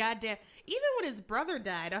goddamn... Even when his brother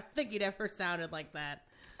died, I don't think he'd ever sounded like that.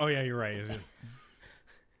 Oh, yeah, you're right.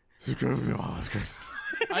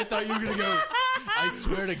 I thought you were going to go... I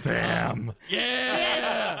swear to Sam. God.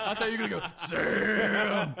 Yeah. I thought you were going to go,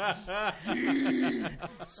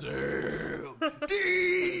 Sam.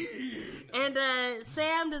 Dean. And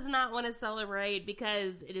Sam does not want to celebrate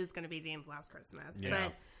because it is going to be Dean's last Christmas. Yeah.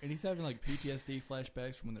 But, and he's having like PTSD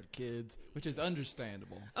flashbacks from when they're kids, which is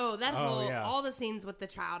understandable. All the scenes with the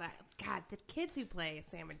child. God, the kids who play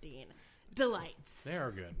Sam and Dean, delights. They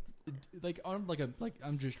are good. I'm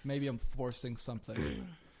forcing something.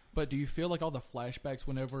 But do you feel like all the flashbacks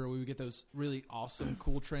whenever we get those really awesome,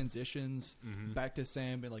 cool transitions back to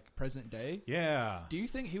Sam in like present day? Yeah. Do you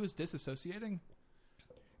think he was disassociating?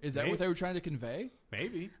 Is that what they were trying to convey?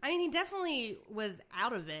 Maybe. I mean, he definitely was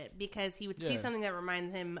out of it because he would see something that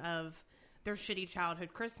reminded him of their shitty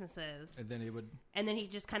childhood Christmases. And then he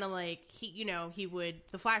just kind of like,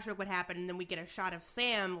 the flashback would happen and then we get a shot of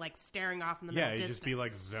Sam like staring off in the middle distance. Yeah, he'd just be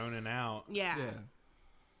like zoning out. Yeah.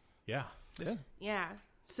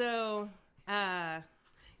 So,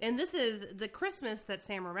 and this is the Christmas that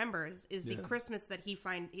Sam remembers is the Christmas that he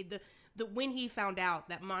when he found out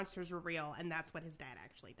that monsters were real, and that's what his dad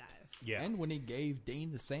actually does. Yeah. And when he gave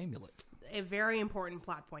Dean the Samulet. A very important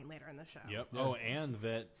plot point later in the show. Yep. Yeah. Oh, and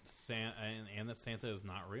that Santa is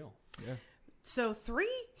not real. Yeah. So 3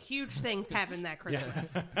 huge things happened that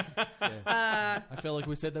Christmas. I feel like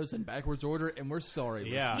we said those in backwards order, and we're sorry.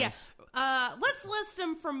 Yeah. Yes. Let's list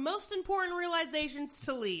them from most important realizations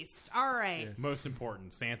to least. All right. Yeah. Most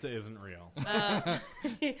important, Santa isn't real. Yeah,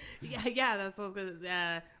 that's what I was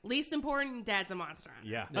gonna. Least important, Dad's a monster.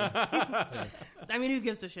 Yeah. I mean, who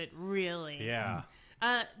gives a shit, really? Yeah.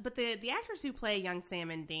 But the actors who play young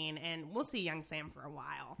Sam and Dean, and we'll see young Sam for a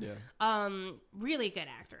while. Yeah. Really good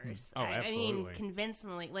actors. Oh, absolutely. I mean,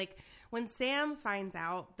 convincingly. Like, when Sam finds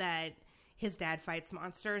out that his dad fights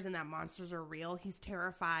monsters and that monsters are real, he's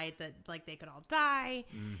terrified that, like, they could all die.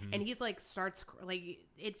 Mm-hmm. And he, like, starts, like,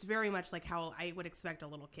 it's very much like how I would expect a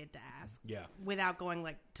little kid to ask. Yeah. Without going,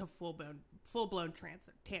 like, to full-blown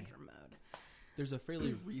tantrum mode. There's a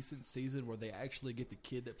fairly recent season where they actually get the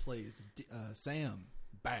kid that plays Sam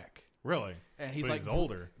back. Really? And he's he's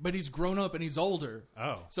older. But he's grown up and he's older.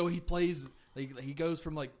 Oh. So he plays, like, he goes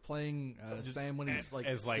from like playing Sam when he's like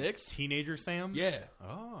as 6. Like teenager Sam? Yeah.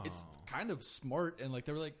 Oh. It's kind of smart, and like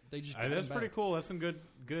they just that's pretty cool. That's some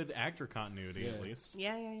good actor continuity at least.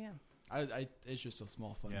 Yeah. It's just a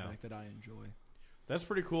small fun fact that I enjoy. That's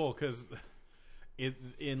pretty cool because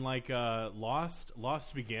in like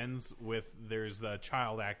Lost begins with there's the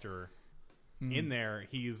child actor in there.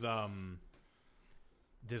 He's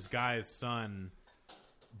this guy's son,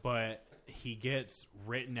 but he gets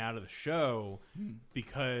written out of the show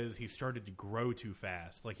because he started to grow too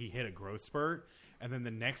fast. Like he hit a growth spurt, and then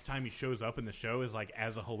the next time he shows up in the show is like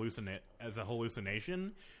as a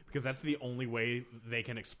hallucination, because that's the only way they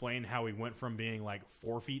can explain how he went from being like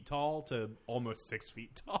 4 feet tall to almost 6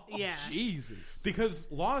 feet tall. Yeah. Jesus. Because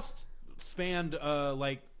Lost spanned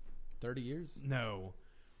like 30 years? No.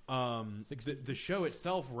 The show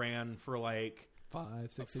itself ran for like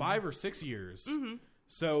 5 or 6 years. Mm-hmm.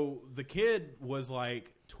 So the kid was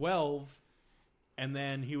like 12, and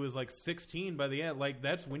then he was like 16 by the end. Like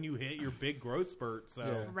that's when you hit your big growth spurt.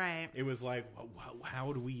 So right. It was like,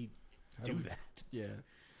 how do we do that? Yeah.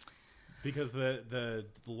 Because the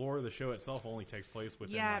lore of the show itself only takes place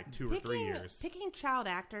within like 2 or 3 years. Picking child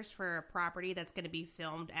actors for a property that's going to be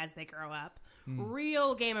filmed as they grow up,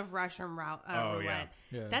 real game of Russian roulette.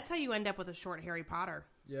 Yeah. That's how you end up with a short Harry Potter.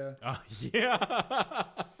 Yeah. Yeah.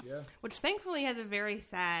 Yeah. Which thankfully has a very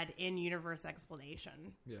sad in-universe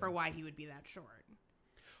explanation for why he would be that short.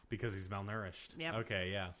 Because he's malnourished. Yep.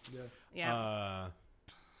 Okay, yeah. Yeah.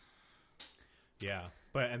 Yeah.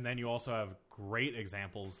 But and then you also have great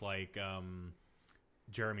examples like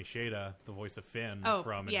Jeremy Shada, the voice of Finn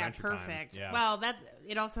from Adventure Time. Perfect. Yeah. Well,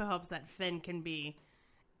 it also helps that Finn can be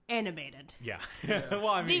animated. Yeah. Well,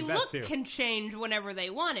 I mean, the look can change whenever they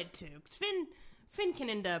want it to. Finn can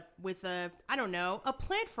end up with a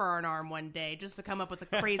plant for an arm one day, just to come up with a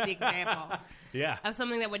crazy example. Yeah. Of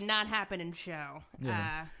something that would not happen in show.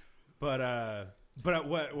 Yeah. But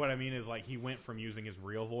what I mean is, like, he went from using his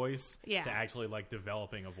real voice to actually, like,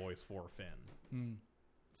 developing a voice for Finn.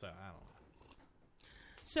 So, I don't know.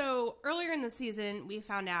 So, earlier in the season, we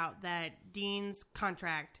found out that Dean's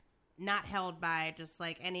contract not held by just,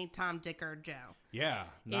 like, any Tom, Dick, or Joe. Yeah,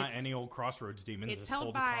 not any old Crossroads demon. It's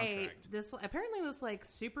held by this like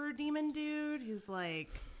super demon dude who's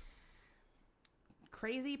like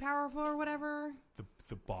crazy powerful or whatever.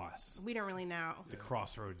 The boss. We don't really know. The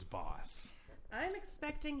Crossroads boss. I'm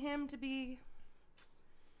expecting him to be,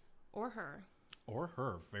 or her,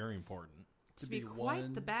 very important, to be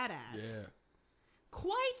quite the badass. Yeah,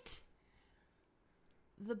 quite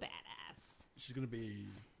the badass. She's gonna be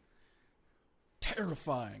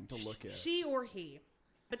terrifying to look at. She or he,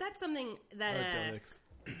 but that's something that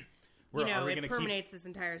We're it permeates this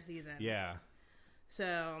entire season. Yeah.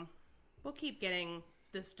 So we'll keep getting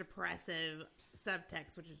this depressive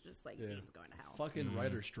subtext, which is just like Dean's going to hell. Fucking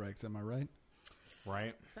writer strikes, am I right?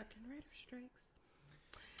 Right. Fucking writer strikes.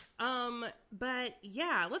 But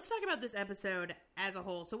yeah, let's talk about this episode as a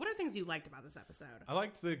whole. So what are things you liked about this episode? I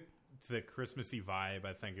liked the Christmassy vibe.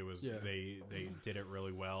 I think it was they did it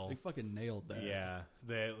really well. They fucking nailed that. Yeah.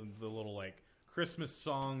 The little like Christmas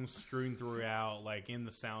songs strewn throughout, like in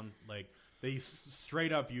the sound, like they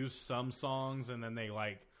straight up used some songs and then they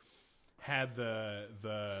like had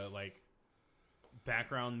the like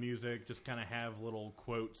background music just kind of have little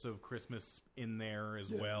quotes of Christmas in there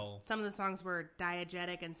as well. Some of the songs were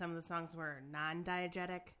diegetic and some of the songs were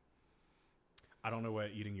non-diegetic. I don't know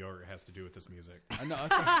what eating yogurt has to do with this music. I know.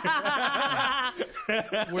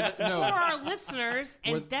 For our listeners,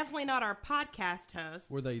 and definitely not our podcast hosts.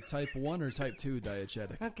 Were they type 1 or type 2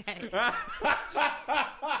 diegetic? Okay.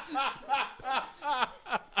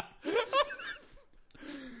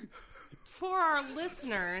 For our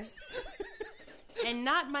listeners, and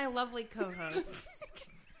not my lovely co-hosts,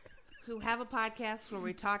 who have a podcast where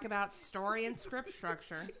we talk about story and script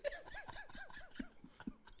structure.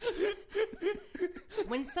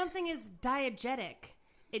 When something is diegetic,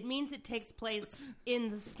 it means it takes place in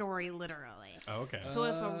the story literally. Oh, okay. So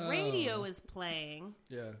if a radio is playing,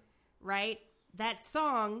 right, that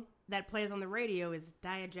song that plays on the radio is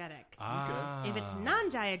diegetic. Ah. If it's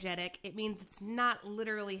non-diegetic, it means it's not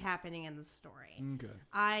literally happening in the story. Okay.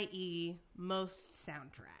 I.e., most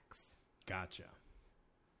soundtracks. Gotcha.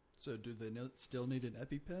 So do they still need an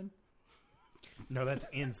EpiPen? No, that's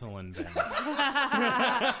insulin then.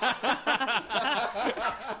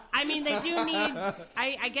 I mean, they do need...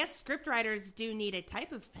 I guess scriptwriters do need a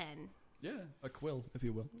type of pen. Yeah, a quill, if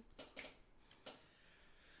you will.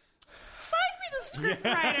 Find me the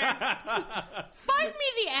scriptwriter. Find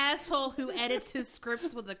me the asshole who edits his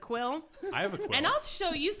scripts with a quill. I have a quill. And I'll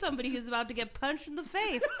show you somebody who's about to get punched in the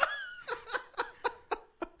face.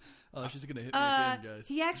 Oh, she's going to hit me again, guys.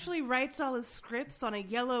 He actually writes all his scripts on a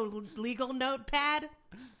yellow legal notepad.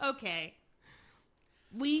 Okay.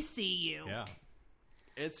 We see you. Yeah.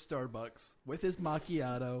 It's Starbucks with his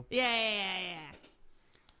macchiato. Yeah.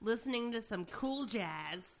 Listening to some cool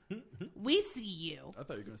jazz. We see you. I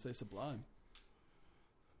thought you were going to say Sublime.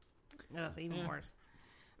 Oh, even worse.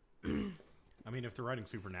 I mean, if they're writing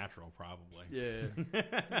Supernatural, probably. Yeah.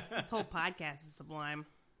 This whole podcast is Sublime.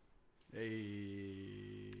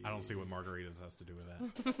 Hey. I don't see what margaritas has to do with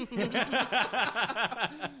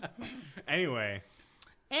that. Anyway.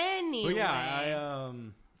 But yeah,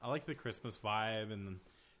 I like the Christmas vibe and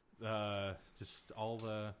just all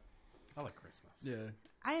the... I like Christmas. Yeah.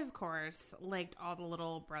 I, of course, liked all the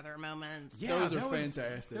little brother moments. Yeah, those are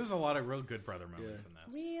fantastic. There was a lot of real good brother moments in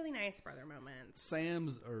this. Really nice brother moments.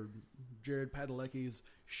 Sam's, or Jared Padalecki's,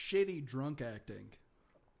 shitty drunk acting.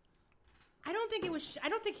 I don't think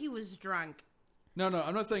he was drunk. No,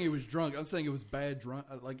 I'm not saying he was drunk. I'm saying it was bad drunk.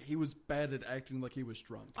 Like, he was bad at acting like he was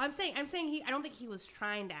drunk. I'm saying I don't think he was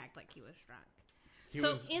trying to act like he was drunk.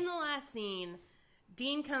 In the last scene,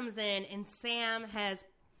 Dean comes in and Sam has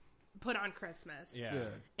put on Christmas. Yeah.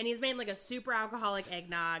 And he's made like a super alcoholic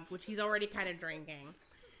eggnog, which he's already kind of drinking.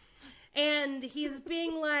 And he's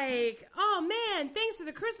being like, "Oh man, thanks for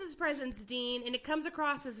the Christmas presents, Dean." And it comes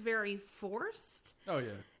across as very forced. Oh,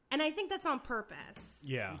 yeah. And I think that's on purpose.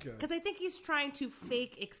 Yeah. Because I think he's trying to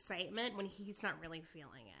fake excitement when he's not really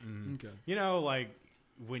feeling it. Mm. Okay. You know, like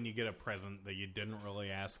when you get a present that you didn't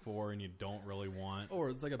really ask for and you don't really want. Or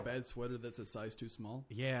it's like a bad sweater that's a size too small.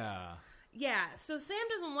 Yeah. Yeah, so Sam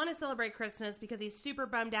doesn't want to celebrate Christmas because he's super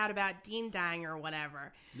bummed out about Dean dying or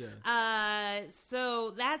whatever. Yeah.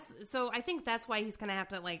 So I think that's why he's gonna have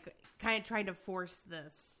to like kind of trying to force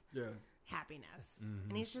this happiness.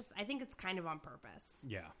 Mm-hmm. And I think it's kind of on purpose.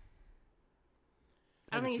 Yeah.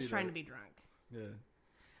 I don't think he's trying to be drunk. Yeah.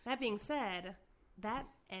 That being said, that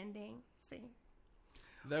ending scene.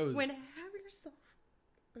 That was when have yourself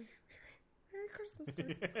a Merry Christmas.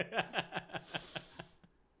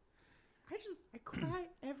 I cry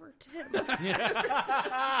ever Tim.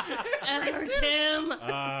 Ever Tim.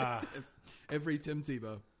 Every Tim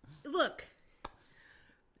Tebow. Look,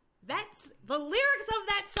 The lyrics of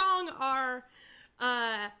that song are,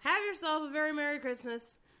 have yourself a very Merry Christmas.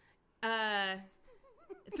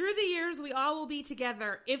 Through the years, we all will be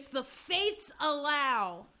together if the fates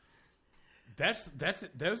allow.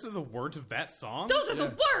 Those are the words of that song? Those are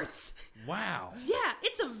the words! Wow. Yeah,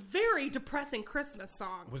 it's a very depressing Christmas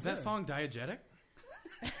song. Was that song diegetic?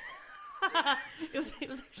 It was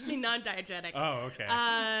actually non-diegetic. Oh, okay.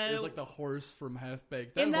 It was like the horse from Half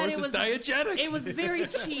Baked. That horse is diegetic. It was very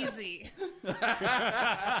cheesy.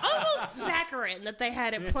 Almost saccharine that they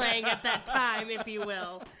had it playing at that time, if you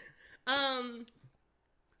will.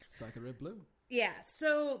 Saccharine Blue. Yeah,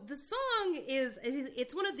 so the song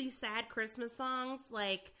it's one of these sad Christmas songs,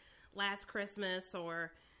 like Last Christmas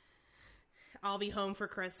or I'll Be Home for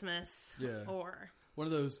Christmas. Yeah. Or one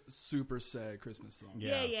of those super sad Christmas songs.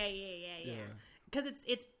 Yeah. Because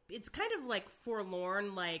it's kind of like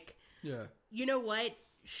forlorn, like, you know what?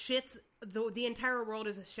 The entire world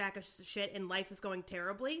is a shack of shit and life is going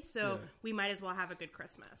terribly, so we might as well have a good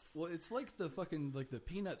Christmas. Well, it's like the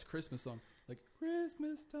Peanuts Christmas song. Like,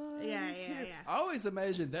 Christmas time. Yeah. I always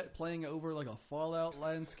imagined that playing over like a Fallout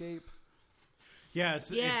landscape. Yeah,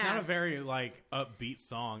 it's not a very, like, upbeat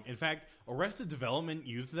song. In fact, Arrested Development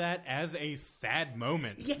used that as a sad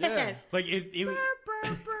moment. Yeah. Like, it was...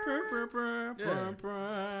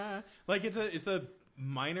 Like, it's a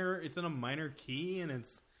minor... It's in a minor key, and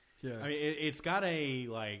it's... Yeah. I mean, it's got a,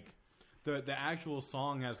 like... The actual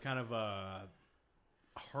song has kind of a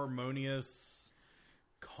harmonious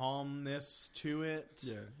calmness to it.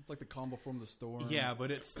 Yeah, it's like the calm before the storm. Yeah,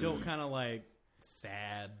 but it's still kind of, like,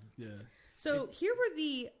 sad. Yeah. So here were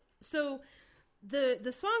the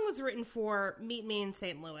song was written for Meet Me in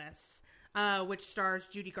St. Louis, which stars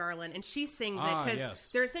Judy Garland, and she sings it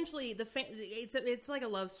because they're essentially it's like a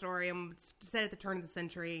love story. It's set at the turn of the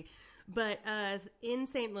century, but in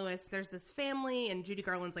St. Louis, there's this family, and Judy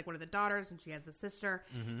Garland's like one of the daughters, and she has a sister,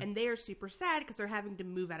 and they are super sad because they're having to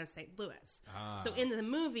move out of St. Louis. So in the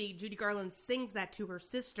movie, Judy Garland sings that to her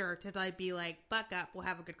sister to like be like, "Buck up, we'll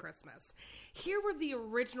have a good Christmas." Here were the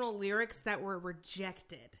original lyrics that were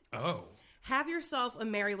rejected. Oh. Have yourself a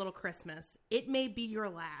merry little Christmas. It may be your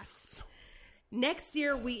last. Next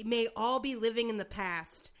year, we may all be living in the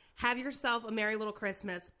past. Have yourself a merry little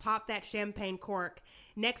Christmas. Pop that champagne cork.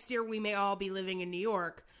 Next year, we may all be living in New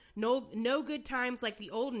York. No good times like the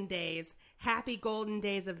olden days. Happy golden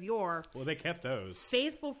days of yore. Well, they kept those.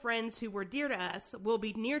 Faithful friends who were dear to us will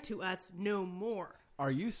be near to us no more. Are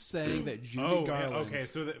you saying that Judy Garland... Okay,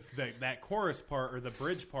 so that chorus part, or the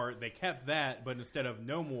bridge part, they kept that, but instead of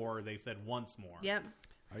no more, they said once more. Yep.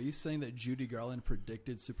 Are you saying that Judy Garland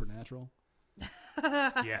predicted Supernatural?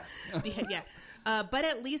 Yes. Yeah. But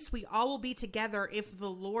at least we all will be together if the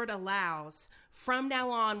Lord allows. From now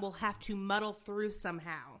on, we'll have to muddle through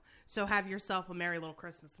somehow. So have yourself a merry little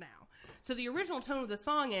Christmas now. So the original tone of the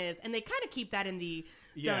song is, and they kind of keep that in the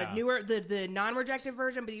newer, the non-rejected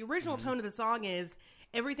version, but the original tone of the song is,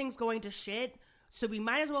 everything's going to shit, so we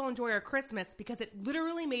might as well enjoy our Christmas because it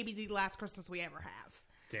literally may be the last Christmas we ever have.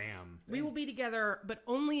 Damn. We will be together, but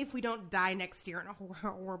only if we don't die next year in a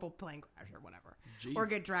horrible plane crash or whatever. Jeez. Or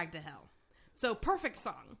get dragged to hell. So, perfect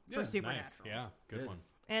song for Supernatural. Nice. Yeah, good one.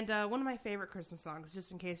 And one of my favorite Christmas songs,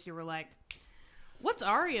 just in case you were like, what's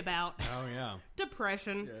Ari about? Oh, yeah.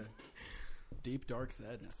 Depression. Yeah. Deep, dark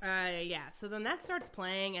sadness. Yeah. So then that starts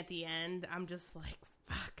playing at the end. I'm just like,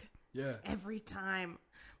 fuck. Yeah. Every time.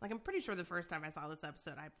 Like, I'm pretty sure the first time I saw this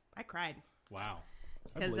episode, I cried. Wow.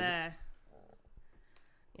 Because,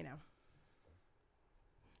 you know,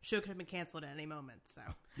 show could have been canceled at any moment, so.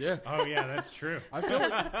 Yeah. Oh, yeah, that's true. I feel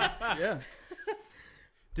like, yeah.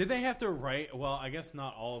 Did they have to write? Well, I guess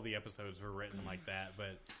not all of the episodes were written like that,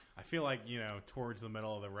 but I feel like, you know, towards the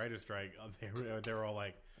middle of the writer's strike, they were all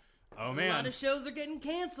like, oh, man. A lot of shows are getting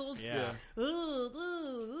canceled. Yeah.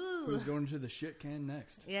 Who's going to the shit can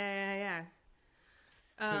next? Yeah.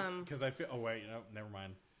 Because I feel... Oh, wait. No, never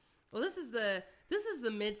mind. Well, this is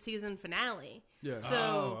the mid-season finale. Yeah.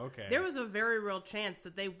 So okay. There was a very real chance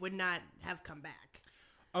that they would not have come back.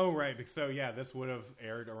 Oh, right. So, yeah, this would have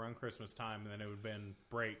aired around Christmas time, and then it would have been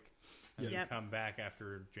break, and then come back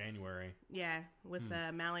after January. Yeah, with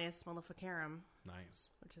Malleus Maleficarum.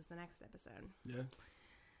 Nice. Which is the next episode. Yeah.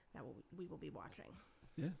 That we will be watching.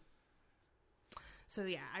 Yeah. So,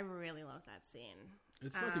 yeah, I really love that scene.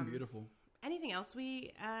 It's fucking beautiful. Anything else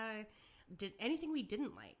we anything we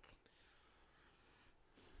didn't like?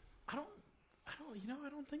 I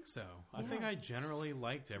don't think so. Yeah. I think I generally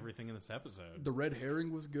liked everything in this episode. The red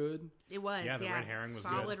herring was good. It was, yeah. The red herring was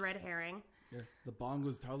solid good. red herring. Yeah. The Bond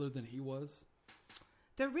was taller than he was.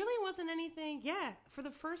 There really wasn't anything. Yeah, for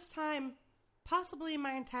the first time, possibly in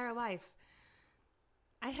my entire life,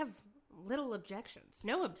 I have little objections.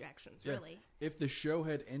 No objections, really. If the show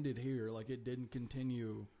had ended here, like it didn't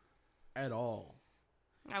continue at all,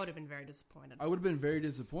 I would have been very disappointed. I would have been very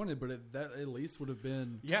disappointed, but that at least would have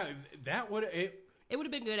been... Yeah, that would... It would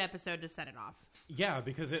have been a good episode to set it off. Yeah,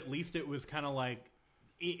 because at least it was kind of like...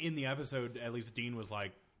 In the episode, at least Dean was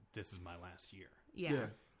like, this is my last year. Yeah.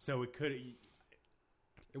 So it could...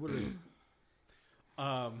 It would have...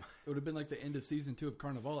 it would have been like the end of season 2 of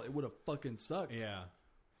Carnival. It would have fucking sucked. Yeah.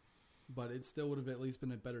 But it still would have at least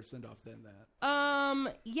been a better send-off than that.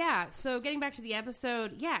 Yeah, so getting back to the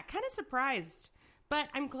episode, kind of surprised. But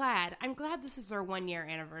I'm glad. I'm glad this is our 1-year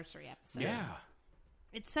anniversary episode. Yeah.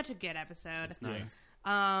 It's such a good episode. It's nice.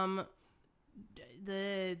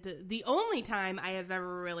 The only time I have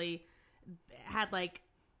ever really had like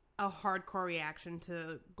a hardcore reaction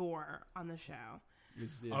to gore on the show.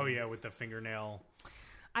 Oh yeah, with the fingernail.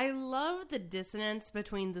 I love the dissonance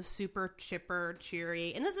between the super chipper,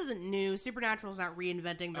 cheery, and this isn't new. Supernatural's not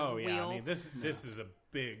reinventing the wheel. I mean this is a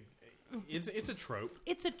big. It's a trope.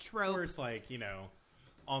 It's a trope where it's like, you know,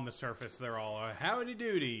 on the surface they're all howdy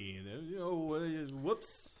doody,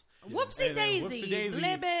 whoops. Whoopsie daisy.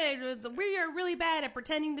 We are really bad at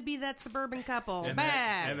pretending to be that suburban couple. And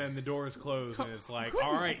bad. And then the doors close, and it's like,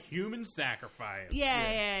 all right, human sacrifice.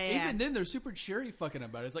 Yeah. Even then, they're super cheery fucking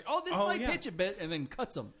about it. It's like, this might pitch a bit, and then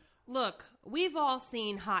cuts them. Look, we've all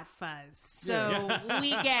seen Hot Fuzz, so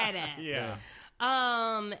we get it. Yeah.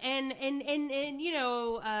 And you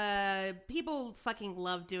know, people fucking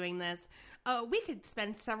love doing this. We could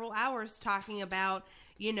spend several hours talking about,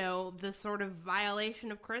 you know, the sort of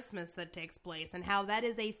violation of Christmas that takes place and how that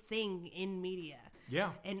is a thing in media.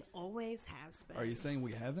 Yeah. And always has been. Are you saying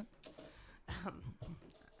we haven't? I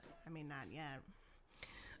mean, not yet.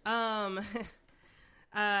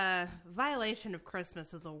 Violation of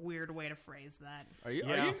Christmas is a weird way to phrase that.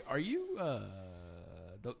 Are you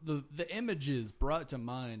the images brought to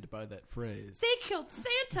mind by that phrase? They killed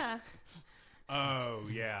Santa. Oh,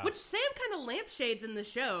 yeah. Which Sam kind of lampshades in the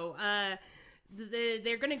show.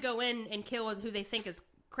 They're going to go in and kill who they think is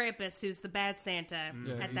Krampus, who's the bad Santa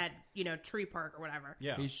at that, you know, tree park or whatever.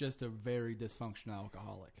 Yeah. He's just a very dysfunctional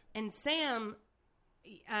alcoholic. And Sam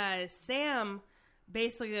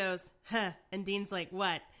basically goes, huh, and Dean's like,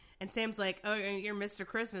 what? And Sam's like, oh, you're Mr.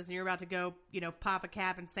 Christmas and you're about to go, you know, pop a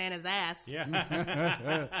cap in Santa's ass.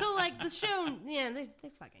 Yeah. So, like, the show, they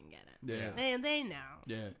fucking get it. Yeah. They know.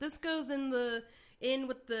 Yeah. This goes in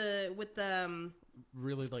with the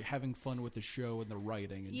really like having fun with the show and the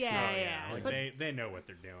writing and shit. Like they know what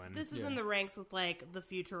they're doing. This is in the ranks with like the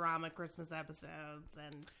Futurama Christmas episodes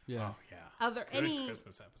and other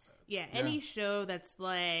Christmas episodes. Any show that's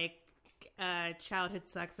like childhood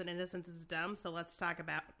sucks and innocence is dumb. So let's talk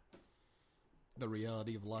about the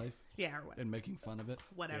reality of life. Yeah, or whatever. And making fun of it.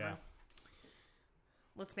 Whatever. Yeah.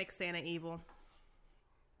 Let's make Santa evil.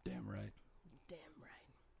 Damn right.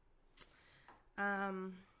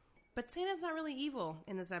 But Santa's not really evil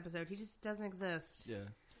in this episode. He just doesn't exist.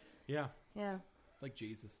 Yeah. Like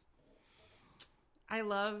Jesus. I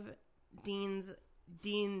love Dean's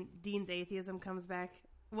atheism comes back.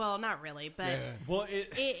 Well, not really, but well,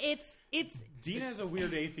 it's Dean has a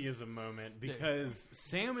weird atheism moment because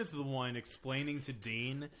Sam is the one explaining to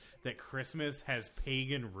Dean that Christmas has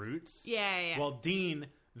pagan roots. Yeah. While Dean,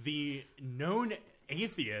 the known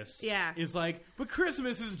atheist, is like, but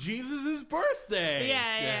Christmas is Jesus' birthday.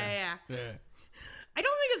 Yeah. I don't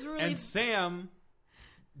think it's really. And Sam,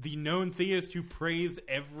 the known theist who prays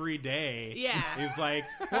every day, is like,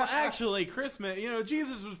 well, actually, Christmas, you know,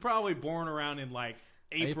 Jesus was probably born around in like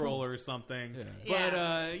April or something.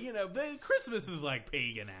 But you know, but Christmas is like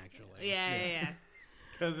pagan, actually. Yeah.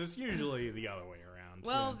 Because it's usually the other way around.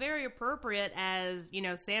 Well, very appropriate, as you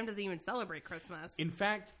know, Sam doesn't even celebrate Christmas. In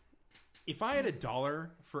fact, if I had $1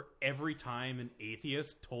 for every time an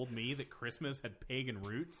atheist told me that Christmas had pagan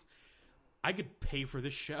roots, I could pay for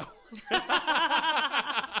this show.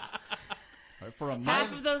 For a month.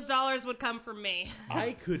 Half of those dollars would come from me.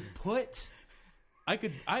 I could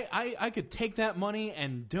take that money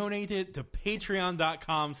and donate it to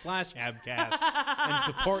patreon.com/Habcast and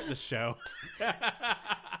support the show.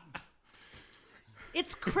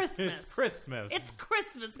 It's Christmas. It's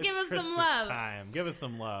Christmas. Give us some love. Give us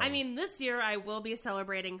some love. I mean, this year I will be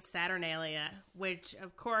celebrating Saturnalia, which,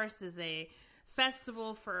 of course, is a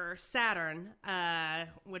festival for Saturn,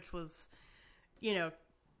 which was, you know,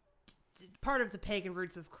 part of the pagan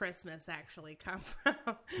roots of Christmas actually come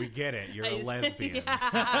from. We get it. You're a lesbian.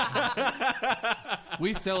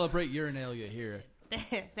 We celebrate Urinalia here.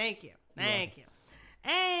 Thank you.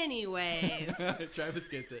 Anyways, Travis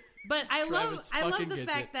gets it. But I love the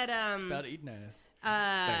fact that it's about eating ass.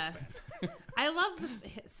 Thanks, man. I love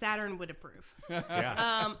Saturn would approve.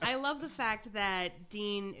 Yeah. I love the fact that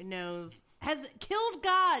Dean has killed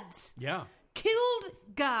gods. Yeah. Killed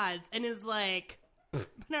gods and is like,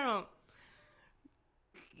 no,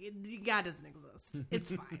 God doesn't exist.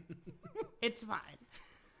 It's fine. It's fine.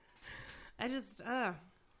 I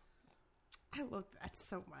love that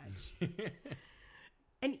so much.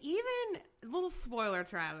 And even, little spoiler,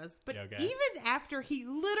 Travis, but even after he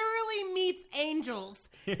literally meets angels,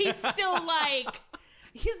 he's still like,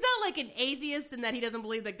 he's not like an atheist in that he doesn't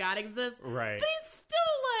believe that God exists. Right. But he's still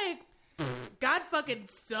like, God fucking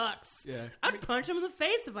sucks. Yeah. I'd punch him in the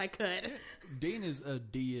face if I could. Dean is a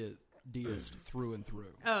deist through and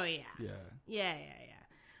through. Oh, yeah. Yeah. Yeah.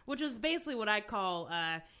 Which is basically what I call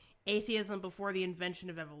atheism before the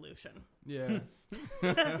invention of evolution. Yeah.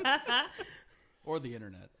 Or the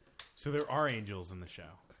internet. So there are angels in the show.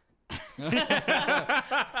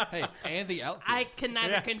 Hey, and the outfit. I can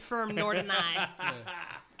neither confirm nor deny. I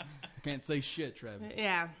can't say shit, Travis.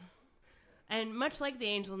 Yeah. And much like the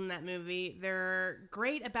angels in that movie, they're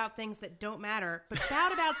great about things that don't matter, but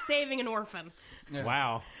bad about saving an orphan. Yeah.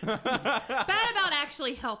 Wow. Bad about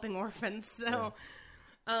actually helping orphans. So,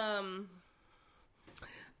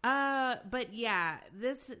 but yeah,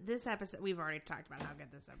 this episode, we've already talked about how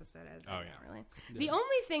good this episode is. Oh, yeah. Really. Yeah. The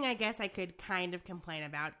only thing I guess I could kind of complain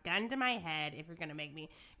about, gun to my head, if you're going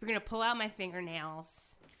to pull out my fingernails.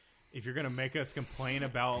 If you're going to make us complain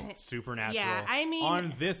about Supernatural I mean,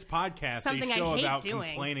 on this podcast, something a show I hate about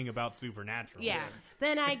doing. complaining about Supernatural. Yeah.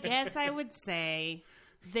 Then I guess I would say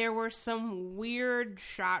there were some weird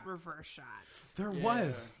reverse shots. There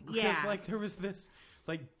was. Because, Yeah. there was this,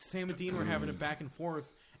 Sam and Dean were having a back and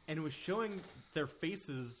forth, and it was showing their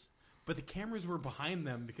faces, but the cameras were behind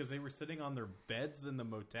them because they were sitting on their beds in the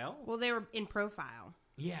motel. Well, they were in profile.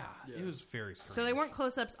 Yeah. It was very strange. So they weren't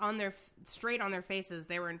close-ups straight on their faces.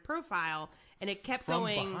 They were in profile, and it kept From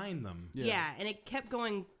going behind them. Yeah, and it kept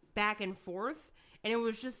going back and forth, and it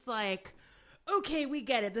was just like, okay, we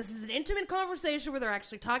get it. This is an intimate conversation where they're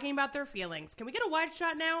actually talking about their feelings. Can we get a wide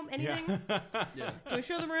shot now? Anything? Yeah. Can we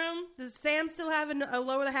show the room? Does Sam still have a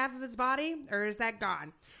lower half of his body, or is that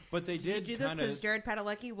gone? But they did do this because Jared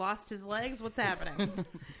Padalecki lost his legs? What's happening?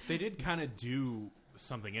 They did kind of do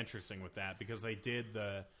something interesting with that because they did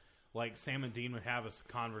Sam and Dean would have a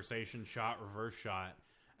conversation, reverse shot,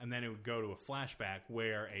 and then it would go to a flashback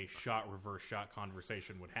where a reverse shot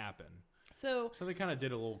conversation would happen. So they kind of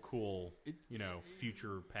did a little cool,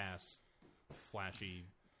 future past flashy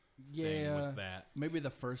thing with that. Maybe the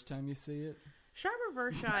first time you see it. Shot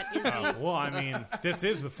reverse shot is well, I mean, this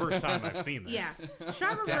is the first time I've seen this. Yeah.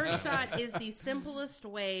 Shot reverse shot is the simplest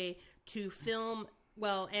way to film,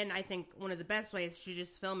 and I think one of the best ways to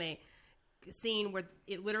just film a scene where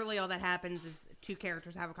it literally all that happens is two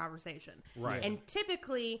characters have a conversation. Right. And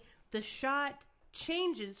typically the shot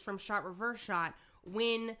changes from shot reverse shot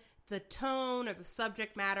when the tone or the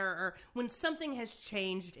subject matter or when something has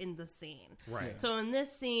changed in the scene. Right. So in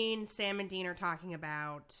this scene, Sam and Dean are talking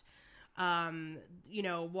about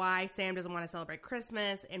why Sam doesn't want to celebrate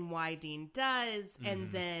Christmas and why Dean does. Mm-hmm.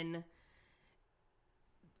 And then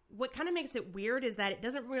what kind of makes it weird is that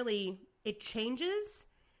it changes,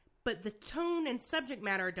 but the tone and subject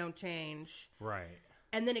matter don't change. Right.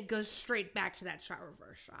 And then it goes straight back to that shot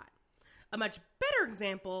reverse shot. A much better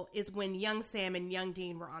example is when young Sam and young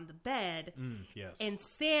Dean were on the bed. Yes. And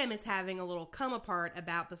Sam is having a little come apart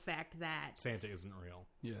about the fact that Santa isn't real.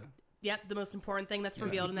 Yeah. Yep, the most important thing that's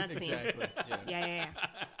revealed in that scene. Exactly. Yeah.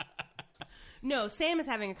 No, Sam is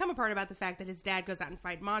having a come apart about the fact that his dad goes out and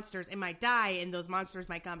fight monsters and might die, and those monsters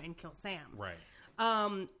might come and kill Sam. Right.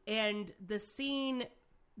 And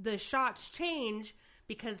the shots change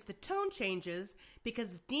because the tone changes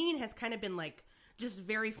because Dean has kind of been just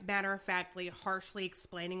very matter-of-factly, harshly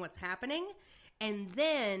explaining what's happening. And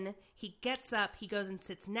then he gets up, he goes and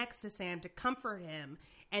sits next to Sam to comfort him.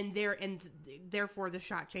 And therefore the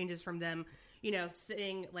shot changes from them,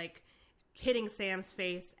 sitting, hitting Sam's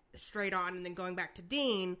face straight on and then going back to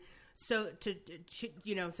Dean. So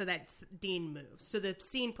so that Dean moves. So the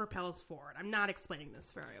scene propels forward. I'm not explaining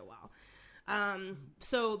this very well.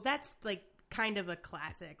 So that's kind of a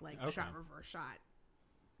classic, okay. Shot, reverse shot.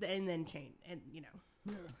 And then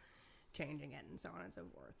changing it and so on and so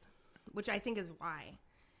forth, which I think is why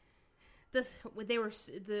the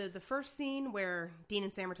first scene where Dean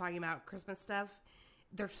and Sam are talking about Christmas stuff.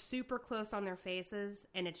 They're super close on their faces,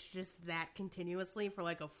 and it's just that continuously for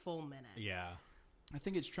a full minute. Yeah, I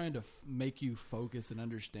think it's trying to make you focus and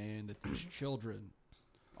understand that these children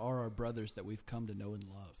are our brothers that we've come to know and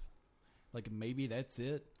love. Like, maybe that's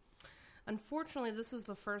it. Unfortunately, this was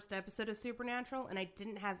the first episode of Supernatural, and I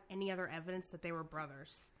didn't have any other evidence that they were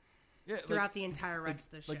brothers throughout the entire rest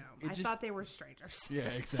of the show. I thought they were strangers. Yeah,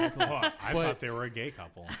 exactly. Well, I thought they were a gay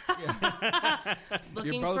couple.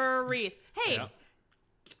 Looking for a wreath. Hey, I'm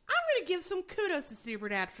going to give some kudos to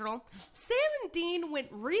Supernatural. Sam and Dean went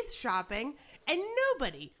wreath shopping, and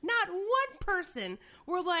nobody, not one person,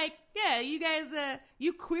 were like, yeah, you guys,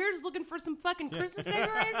 you queers looking for some fucking Christmas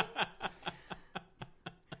decorations?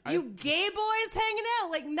 You gay boys hanging out?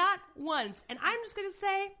 Like, not once. And I'm just going to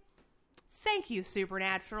say, thank you,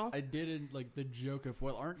 Supernatural. I didn't like the joke of,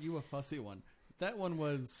 well, aren't you a fussy one? That one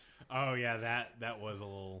was... Oh, yeah, that was a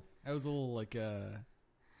little... That was a little like,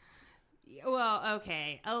 Well,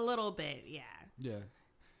 okay. A little bit, yeah. Yeah.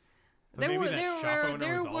 There were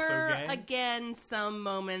again, some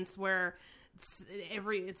moments where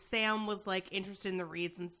Sam was, like, interested in the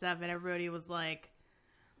wreaths and stuff, and everybody was like,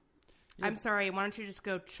 I'm sorry, why don't you just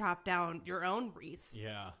go chop down your own wreath?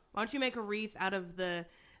 Yeah. Why don't you make a wreath out of the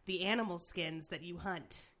animal skins that you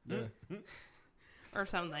hunt? Yeah. Or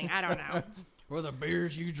something. I don't know. Or the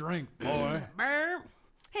beers you drink, boy.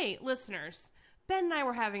 Hey, listeners. Ben and I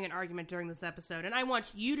were having an argument during this episode, and I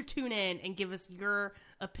want you to tune in and give us your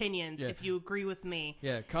opinions if you agree with me.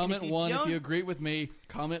 Yeah, comment one if you agree with me.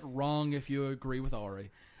 Comment wrong if you agree with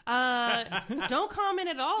Ari. Don't comment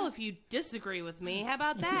at all if you disagree with me. How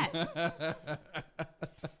about that?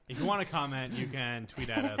 If you want to comment, you can tweet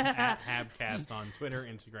at us at Habcast on Twitter,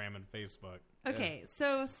 Instagram, and Facebook. Okay,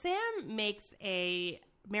 so Sam makes a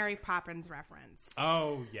Mary Poppins reference.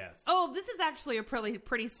 Oh, yes. Oh, this is actually a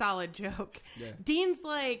pretty solid joke. Yeah. Dean's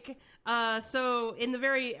like, so in the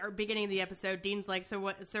very beginning of the episode, Dean's like,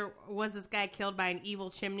 so was this guy killed by an evil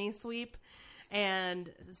chimney sweep? And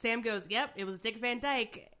Sam goes, yep, it was Dick Van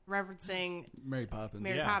Dyke, referencing Mary Poppins.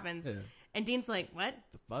 Poppins. Yeah. And Dean's like, what?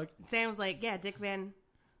 The fuck? Sam's like, yeah, Dick Van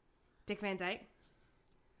Dyke.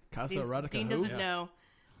 Casa Erotica. Dean doesn't know.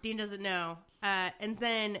 Dean doesn't know. And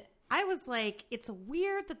then I was like, it's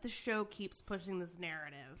weird that the show keeps pushing this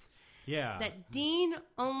narrative. Yeah. That Dean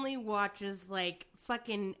only watches, like,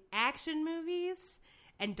 fucking action movies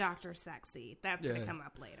and Dr. Sexy. That's going to come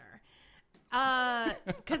up later.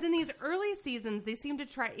 Because in these early seasons, they seem to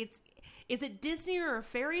try... Is it Disney or a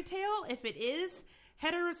fairy tale? If it is,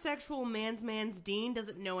 heterosexual man's Dean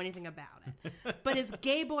doesn't know anything about it. But his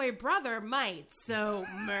gay boy brother might. So,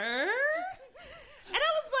 mer? And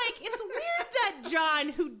I was like, it's weird that John,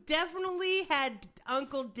 who definitely had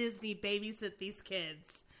Uncle Disney babysit these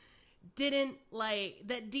kids, didn't, like...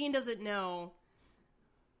 That Dean doesn't know...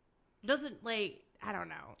 Doesn't, like... I don't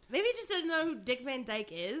know. Maybe he just doesn't know who Dick Van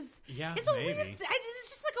Dyke is. Yeah, it's maybe. It's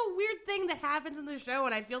just like a weird thing that happens in the show,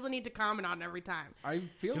 and I feel the need to comment on it every time. I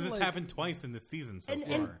feel like... Because it's happened twice in this season so far.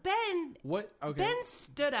 And Ben... What? Okay. Ben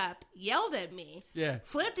stood up, yelled at me,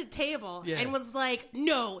 flipped a table, and was like,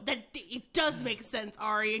 no, it does make sense,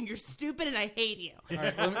 Ari, and you're stupid, and I hate you. All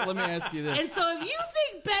right, let me ask you this. And so if you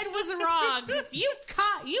think Ben was wrong, you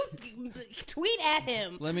tweet at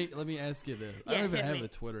him. Let me ask you this. I don't even have a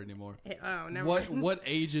Twitter anymore. Oh, never mind. What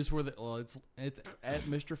ages were the... Well, it's at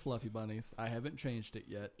Mr. Fluffy Bunnies. I haven't changed it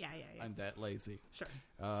yet. Yeah. I'm that lazy. Sure.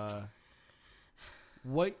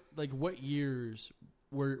 What years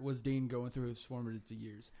was Dean going through his formative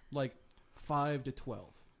years? Like 5 to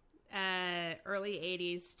 12. Early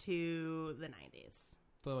 80s to the 90s.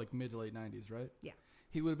 So like mid to late 90s, right? Yeah.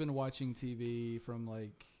 He would have been watching TV from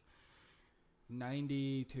like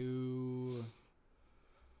 90 to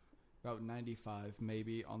about 95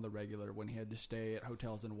 maybe on the regular when he had to stay at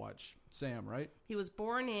hotels and watch Sam, right? He was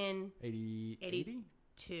born in 82.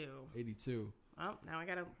 82. Oh, now I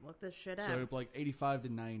gotta look this shit up. So like 85 to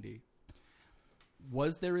 90.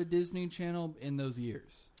 Was there a Disney Channel in those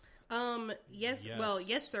years? Yes. Well,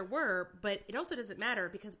 yes, there were, but it also doesn't matter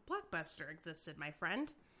because Blockbuster existed, my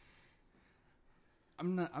friend.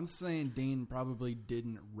 I'm saying Dean probably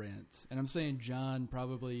didn't rent, and I'm saying John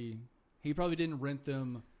probably didn't rent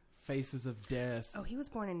them Faces of Death. Oh, he was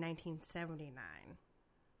born in 1979,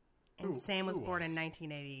 and Sam was born in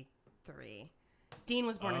 1983. Dean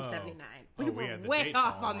was born in 79. We were way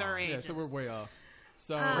off on their ages. Yeah, so we're way off.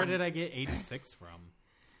 So where did I get 86 from?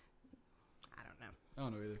 I don't know. I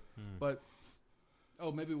don't know either. But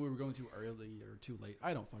maybe we were going too early or too late.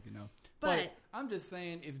 I don't fucking know. But I'm just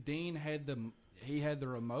saying, if Dean had the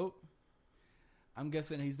remote, I'm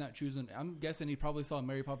guessing he's not choosing. I'm guessing he probably saw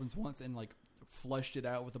Mary Poppins once and like fleshed it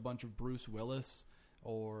out with a bunch of Bruce Willis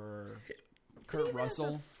or Kurt Russell.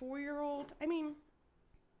 As a 4-year-old, I mean,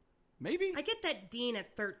 maybe. I get that Dean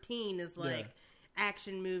at 13 is like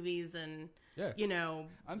action movies and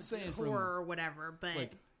I'm saying from, horror or whatever, but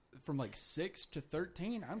like from like 6 to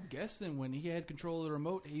 13. I'm guessing when he had control of the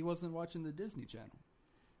remote, he wasn't watching the Disney Channel.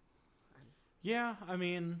 Yeah, I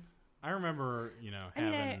mean, I remember,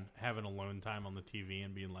 having alone time on the TV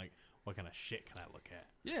and being like, what kind of shit can I look at?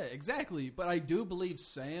 Yeah, exactly. But I do believe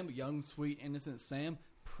Sam, young, sweet, innocent Sam,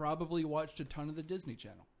 probably watched a ton of the Disney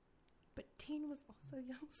Channel. But Dean was also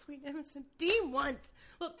young, sweet, innocent. Dean once.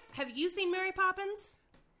 Look, have you seen Mary Poppins?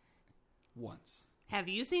 Once. Have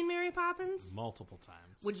you seen Mary Poppins? Multiple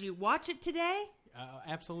times. Would you watch it today?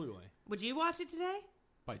 Absolutely. Would you watch it today?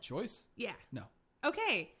 By choice? Yeah. No.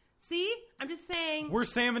 Okay. See? I'm just saying. We're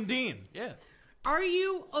Sam and Dean. Yeah. Are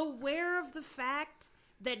you aware of the fact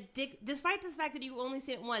that despite the fact that you only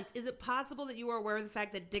seen it once, is it possible that you are aware of the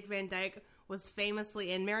fact that Dick Van Dyke was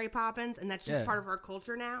famously in Mary Poppins and that's just part of our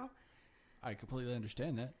culture now? I completely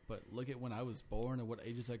understand that, but look at when I was born and what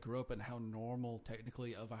ages I grew up and how normal,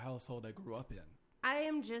 technically, of a household I grew up in. I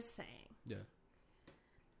am just saying. Yeah.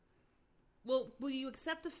 Well, will you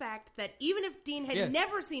accept the fact that even if Dean had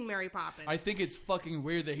never seen Mary Poppins... I think it's fucking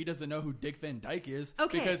weird that he doesn't know who Dick Van Dyke is.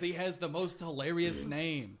 Okay. Because he has the most hilarious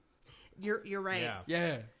name. You're right.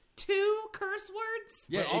 Yeah. 2 curse words?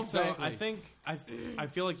 Yeah, but also, exactly. I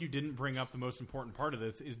feel like you didn't bring up the most important part of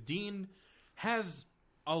this, is Dean has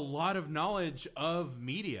a lot of knowledge of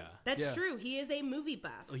media. That's true. He is a movie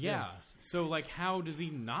buff. Yeah. So, like, how does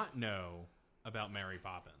he not know about Mary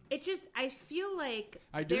Poppins? It's just, I feel like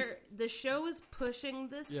the show is pushing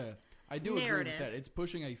this I do narrative. agree with that. It's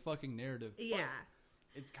pushing a fucking narrative. Yeah.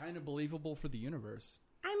 It's kind of believable for the universe.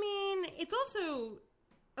 I mean, it's also...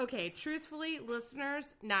 Okay, truthfully,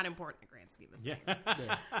 listeners, not important in the grand scheme of things.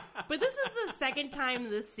 Yeah. But this is the second time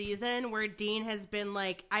this season where Dean has been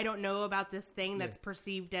like, I don't know about this thing that's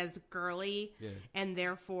perceived as girly and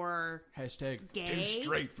therefore Hashtag gay. Too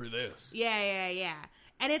straight for this. Yeah.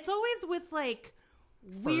 And it's always with like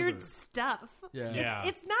weird stuff. Yeah.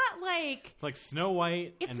 It's not like... It's like Snow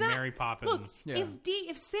White and Mary Poppins. Look,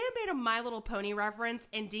 if Sam made a My Little Pony reference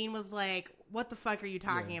and Dean was like, what the fuck are you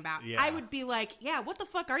talking about? Yeah. I would be like, yeah, what the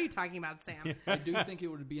fuck are you talking about, Sam? I do think it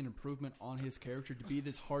would be an improvement on his character to be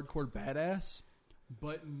this hardcore badass,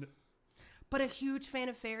 but a huge fan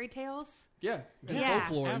of fairy tales? and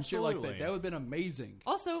folklore and shit like that. That would have been amazing.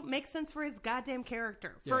 Also, makes sense for his goddamn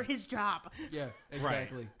character, for his job. Yeah,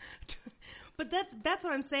 exactly. Right. But that's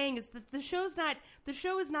what I'm saying is that the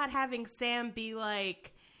show is not having Sam be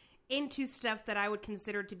like into stuff that I would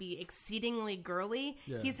consider to be exceedingly girly.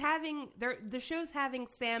 Yeah. The show's having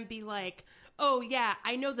Sam be like, oh yeah,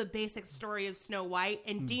 I know the basic story of Snow White,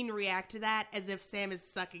 and Dean react to that as if Sam is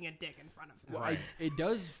sucking a dick in front of him. Well, it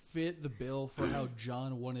does fit the bill for how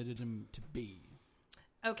John wanted him to be.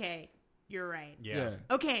 Okay, you're right. Yeah.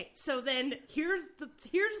 Okay, so then here's the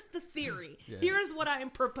theory. Here's what I'm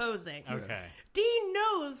proposing. Okay. Dean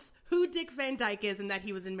knows who Dick Van Dyke is and that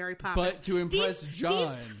he was in Mary Poppins. But to impress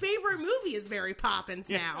John... Dean's favorite movie is Mary Poppins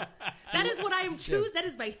now. That is what I am choosing. That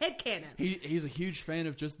is my headcanon. He's a huge fan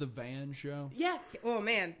of just the Van show. Yeah. Oh,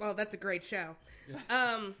 man. Well, that's a great show. Yeah.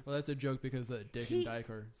 Well, that's a joke because Dick and Dyke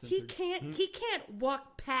are censored. He can't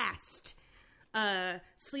walk past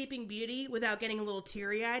Sleeping Beauty without getting a little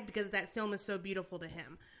teary-eyed because that film is so beautiful to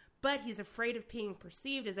him. But he's afraid of being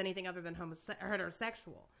perceived as anything other than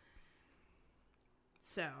heterosexual.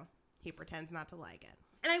 So... he pretends not to like it.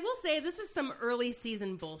 And I will say, this is some early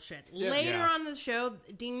season bullshit. Later on in the show,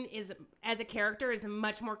 Dean is, as a character, is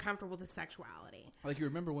much more comfortable with his sexuality. Like, you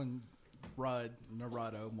remember when Rod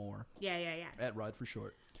Narado Moore... Yeah. At Rod for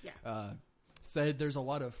short. Yeah. Said there's a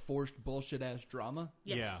lot of forced bullshit-ass drama.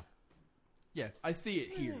 Yes. Yeah. Yeah, I see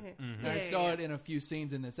it here. Mm-hmm. And I saw it in a few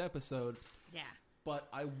scenes in this episode. Yeah. But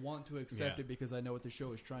I want to accept it because I know what the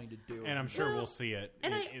show is trying to do. And I'm sure we'll see it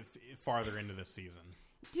if farther into this season.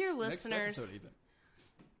 Dear listeners, next episode even.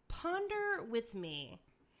 Ponder with me,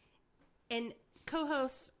 and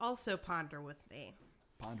co-hosts also ponder with me.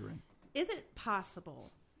 Pondering. Is it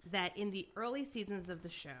possible that in the early seasons of the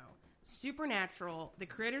show, Supernatural, the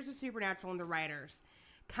creators of Supernatural and the writers,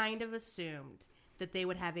 kind of assumed that they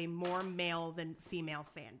would have a more male than female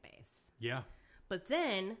fan base? Yeah. But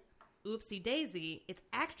then, oopsie daisy, it's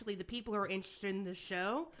actually the people who are interested in the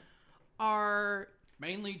show are...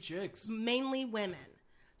 mainly chicks. Mainly women.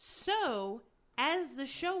 So, as the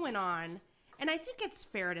show went on, and I think it's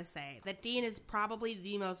fair to say that Dean is probably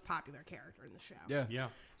the most popular character in the show. Yeah.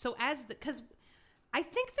 So because I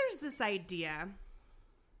think there's this idea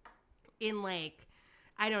in like,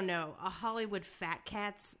 I don't know, a Hollywood fat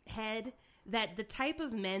cat's head that the type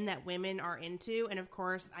of men that women are into, and of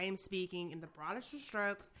course I am speaking in the broadest of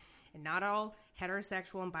strokes, and not all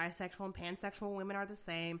heterosexual and bisexual and pansexual women are the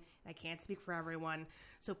same. I can't speak for everyone.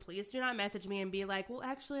 So please do not message me and be like, well,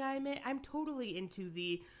 actually, I'm totally into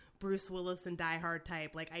the Bruce Willis and Die Hard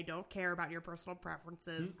type. Like, I don't care about your personal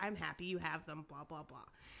preferences. I'm happy you have them, blah, blah, blah.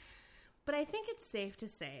 But I think it's safe to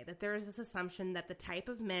say that there is this assumption that the type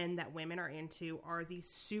of men that women are into are these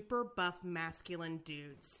super buff masculine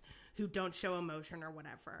dudes who don't show emotion or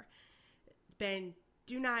whatever. Ben,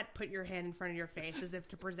 do not put your hand in front of your face as if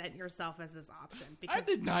to present yourself as this option. Because I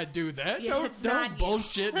did not do that. Don't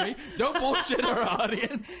bullshit me. Don't bullshit our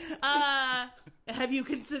audience. Have you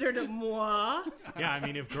considered it moi? Yeah, I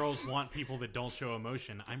mean, if girls want people that don't show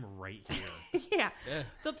emotion, I'm right here. Yeah.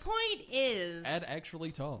 The point is... Add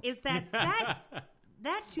actually tall. Is that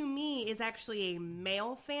to me is actually a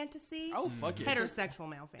male fantasy. Oh, fuck it. Heterosexual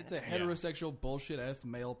male fantasy. It's a heterosexual bullshit-ass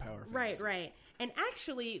male power fantasy. Right. And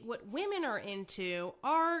actually, what women are into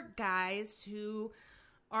are guys who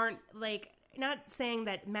aren't, like, not saying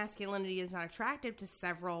that masculinity is not attractive to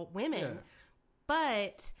several women,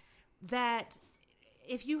 but that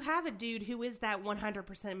if you have a dude who is that 100%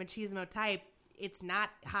 machismo type, it's not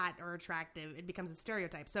hot or attractive. It becomes a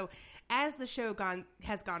stereotype. So as the show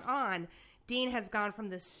has gone on, Dean has gone from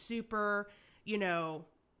this super,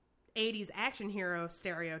 80s action hero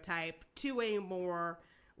stereotype to a more,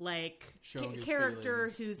 like,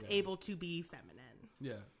 character who's able to be feminine.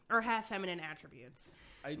 Yeah. Or have feminine attributes.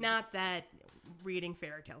 Not that reading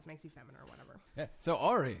fairy tales makes you feminine or whatever. Yeah. So,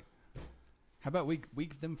 Ari, how about we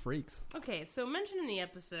them freaks? Okay, so mentioned in the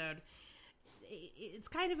episode, it's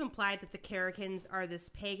kind of implied that the Karrakins are this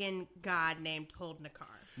pagan god named Holdnikar.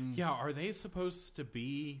 Mm-hmm. Yeah, are they supposed to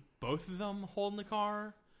be both of them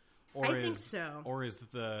Holdnikar? I think so. Or is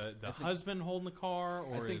the husband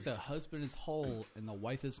Holdnikar? I think the husband is Hol and the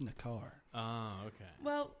wife is Nakar. Oh, okay.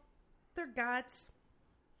 Well, they're gods.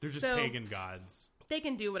 They're just pagan gods. They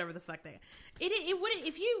can do whatever the fuck they. It would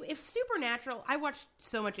if Supernatural. I watched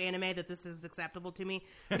so much anime that this is acceptable to me.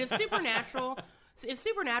 But if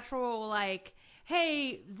Supernatural, like,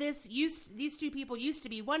 hey, these two people used to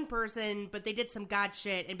be one person, but they did some god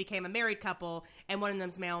shit and became a married couple, and one of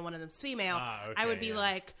them's male and one of them's female. Okay, I would be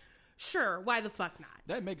like, sure, why the fuck not?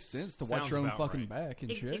 That makes sense to watch your own fucking back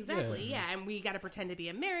and shit. Exactly, yeah. And we got to pretend to be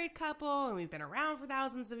a married couple, and we've been around for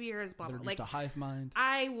thousands of years, blah, blah, blah. They're just a hive mind.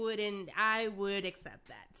 I would accept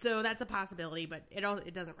that. So that's a possibility, but it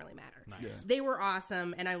doesn't really matter. Nice. Yeah. They were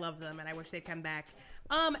awesome, and I love them, and I wish they'd come back.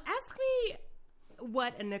 Ask me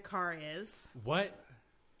what a Nakar is. What?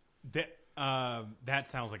 That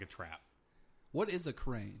sounds like a trap. What is a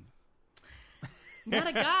crane? Not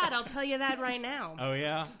a god, I'll tell you that right now. Oh,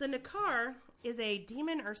 yeah? The Nakar is a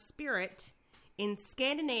demon or spirit in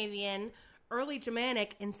Scandinavian, early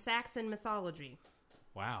Germanic, and Saxon mythology.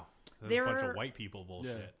 Wow. That's a bunch of white people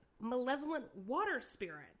bullshit. Malevolent water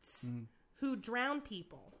spirits who drown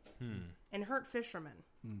people and hurt fishermen.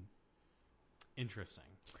 Interesting.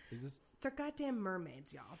 They're goddamn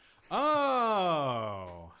mermaids, y'all.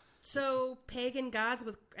 Oh. So, pagan gods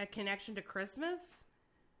with a connection to Christmas?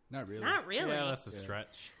 Not really. Not really. Yeah, that's a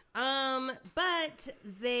stretch. But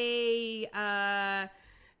they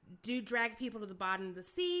do drag people to the bottom of the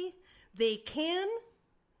sea. They can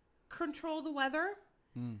control the weather.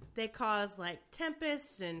 They cause, like,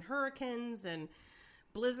 tempests and hurricanes and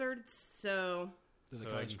blizzards. So Does it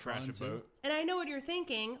so I can crash a boat. And I know what you're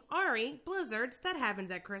thinking. Ari, blizzards, that happens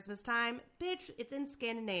at Christmas time. Bitch, it's in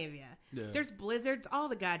Scandinavia. Yeah. There's blizzards all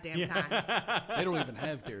the goddamn time. They don't even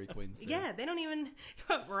have Dairy Queens there. Yeah, they don't even...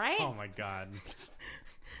 Right? Oh, my God.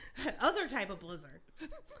 Other type of blizzard.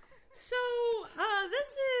 So, this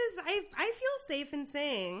is... I feel safe in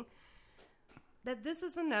saying that this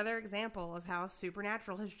is another example of how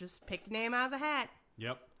Supernatural has just picked a name out of the hat.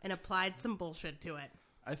 Yep. And applied some bullshit to it.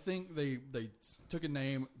 I think they took a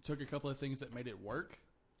name, took a couple of things that made it work,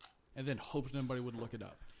 and then hoped nobody would look it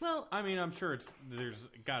up. Well, I mean, I'm sure there's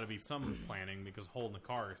got to be some planning because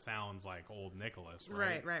Holdnikar sounds like Old Nicholas,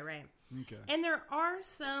 right? Right. Okay. And there are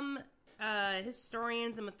some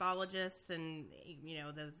historians and mythologists and,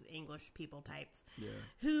 those English people types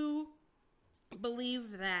who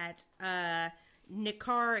believe that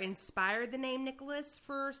Nakar inspired the name Nicholas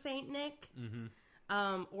for Saint Nick. Mm-hmm.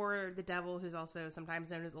 Or the devil, who's also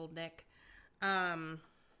sometimes known as Old Nick. I don't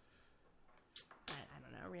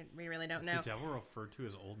know. We really don't know. Is the devil referred to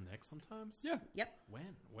as Old Nick sometimes? Yeah. Yep.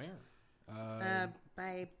 When? Where?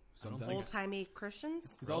 By old-timey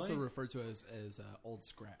Christians. He's also referred to as Old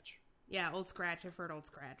Scratch. Yeah, Old Scratch. I've heard Old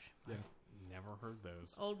Scratch. Yeah. never heard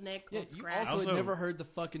those. Old Nick, yeah, old you Scratch. also had never heard the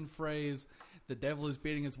fucking phrase, the devil is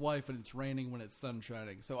beating his wife and it's raining when it's sun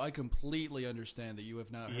shining. So I completely understand that you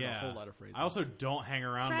have not heard a whole lot of phrases. I also don't hang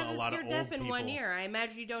around Travis, with a lot of old people. you're deaf in one ear. I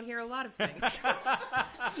imagine you don't hear a lot of things.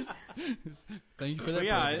 Thank you for that. But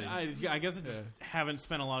yeah, I guess I just haven't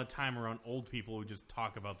spent a lot of time around old people who just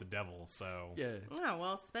talk about the devil. So yeah. Oh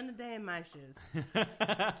well, spend a day in my shoes.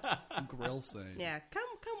 Grill saying. Yeah, come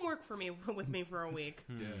work with me for a week.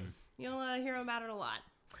 Yeah. You'll hear about it a lot.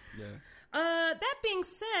 Yeah. That being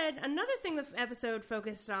said, another thing the episode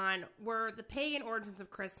focused on were the pagan origins of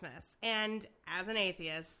Christmas. And as an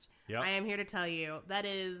atheist, I am here to tell you that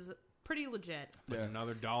is pretty legit. Put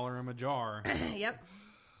another dollar in a jar.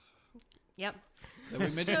 Yep. We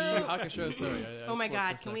mentioned Yu Hakusho. Sorry. Oh my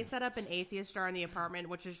God! Can we set up an atheist jar in the apartment,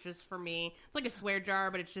 which is just for me? It's like a swear jar,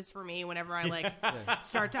 but it's just for me. Whenever I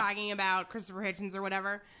start talking about Christopher Hitchens or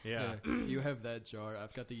whatever. Yeah. You have that jar.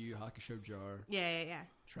 I've got the Yu Hakusho jar. Yeah.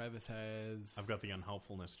 Travis has. I've got the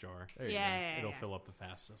unhelpfulness jar. It'll fill up the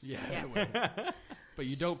fastest. Yeah. It will. But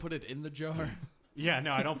you don't put it in the jar. Yeah,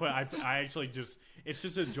 no, I don't put. I actually just. It's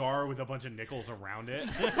just a jar with a bunch of nickels around it.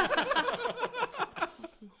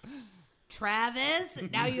 Travis,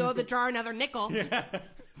 now you owe the jar another nickel. Yeah.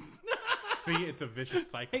 See, it's a vicious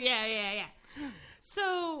cycle. Yeah.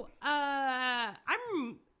 So,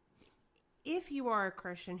 if you are a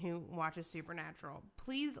Christian who watches Supernatural,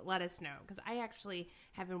 please let us know, because I actually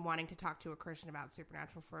have been wanting to talk to a Christian about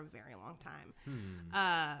Supernatural for a very long time.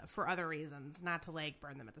 For other reasons, not to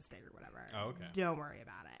burn them at the stake or whatever. Oh, okay. Don't worry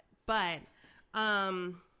about it. But,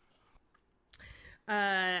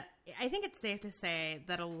 I think it's safe to say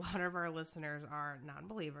that a lot of our listeners are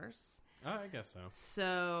non-believers. Oh, I guess so.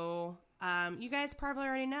 So, you guys probably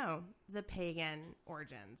already know the pagan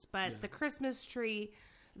origins, but the Christmas tree,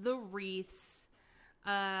 the wreaths,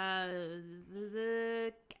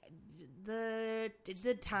 the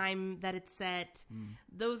time that it's set,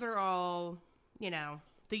 those are all, the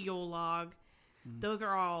Yule log. Those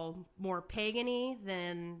are all more pagan-y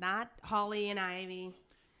than not holly and ivy.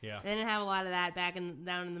 Yeah. They didn't have a lot of that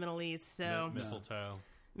down in the Middle East, so...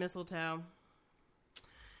 Mistletoe.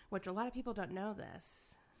 Which a lot of people don't know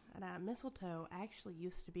this. And, mistletoe actually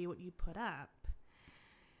used to be what you put up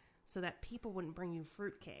so that people wouldn't bring you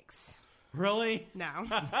fruitcakes. Really? No.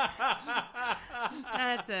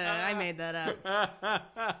 I made that up.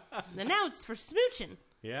 And now it's for smooching.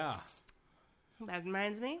 Yeah. That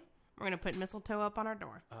reminds me, we're going to put mistletoe up on our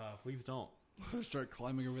door. Please don't. I'm going to start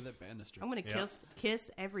climbing over that banister. I'm going to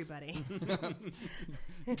kiss everybody.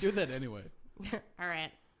 Do that anyway. All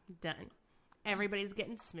right. Done. Everybody's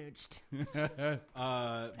getting smooched. And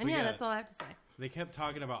that's all I have to say. They kept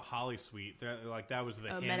talking about Holly Sweet. That was the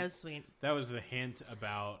hint. Meadow Sweet. That was the hint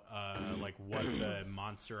about what the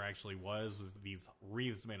monster actually was these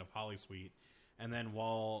wreaths made of Holly Sweet. And then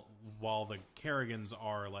while the Kerrigans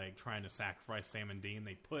are trying to sacrifice Sam and Dean,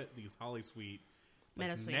 they put these Holly Sweet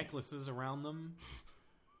necklaces around them,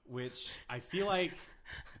 which I feel like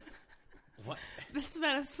what? This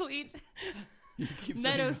Meadow Sweet.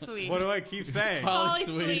 Meadow Sweet. What do I keep saying? Holly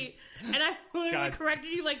Sweet. And I literally corrected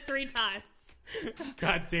you 3 times.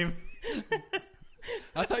 God damn it.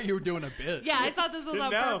 I thought you were doing a bit. Yeah, I thought this was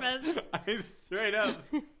on purpose. I straight up.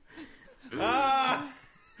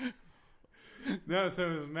 No, so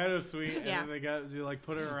it was Meadow Sweet, and then they got to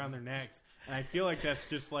put it around their necks, and I feel like that's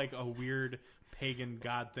just a weird pagan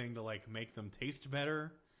god thing to make them taste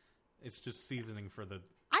better. It's just seasoning for the.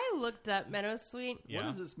 I looked up Meadow Sweet. Yeah. What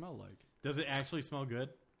does it smell like? Does it actually smell good?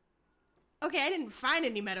 Okay, I didn't find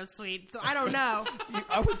any Meadow Sweet, so I don't know.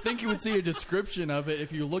 I would think you would see a description of it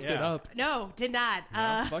if you looked it up. No, did not.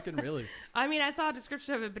 No, fucking really. I mean, I saw a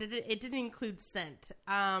description of it, but it didn't include scent.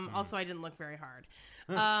 Also, I didn't look very hard.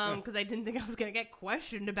 Because I didn't think I was going to get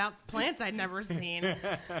questioned about plants I'd never seen. And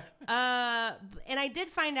I did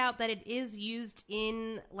find out that it is used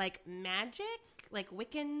in, magic,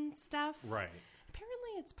 Wiccan stuff. Right. Apparently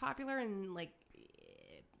it's popular in,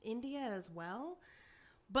 India as well.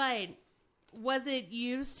 But was it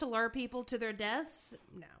used to lure people to their deaths?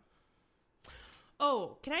 No.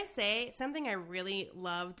 Oh, can I say something I really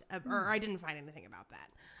loved, or I didn't find anything about that.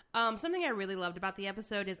 Something I really loved about the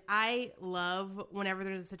episode is I love whenever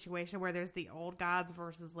there's a situation where there's the old gods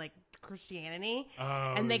versus Christianity,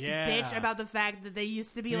 and they can bitch about the fact that they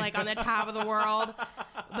used to be on the top of the world,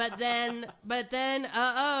 but then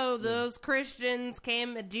those Christians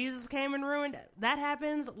came, Jesus came and ruined. That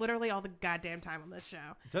happens literally all the goddamn time on this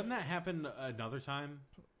show. Doesn't that happen another time?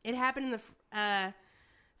 It happened in the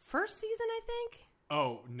first season, I think.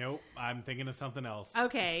 Oh, nope. I'm thinking of something else.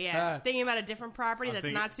 Okay, yeah. Thinking about a different property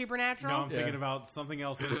not Supernatural? No, I'm thinking about something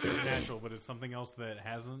else in Supernatural, but it's something else that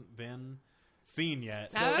hasn't been seen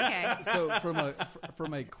yet. Oh, okay. So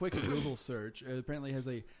from a quick Google search, it apparently has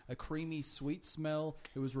a creamy, sweet smell.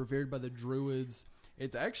 It was revered by the Druids.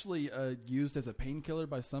 It's actually used as a painkiller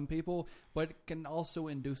by some people, but it can also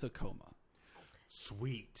induce a coma.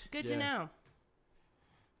 Sweet. Good to know.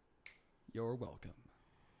 You're welcome.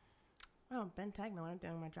 Oh, Ben Tegmiller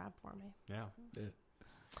doing my job for me. Yeah.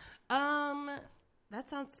 That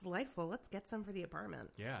sounds delightful. Let's get some for the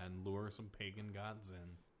apartment. Yeah, and lure some pagan gods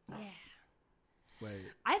in. Yeah. Wait.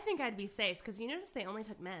 I think I'd be safe because you notice they only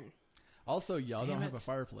took men. Also, y'all don't have a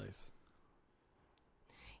fireplace.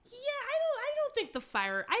 Yeah, I don't think the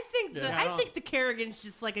fire. I think the Kerrigan's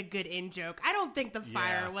just like a good in joke. I don't think the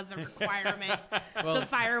fire was a requirement. Well, the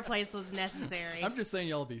fireplace was necessary. I'm just saying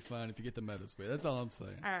y'all will be fine if you get the Meadowsweet. That's all I'm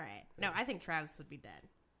saying. All right. No, I think Travis would be dead.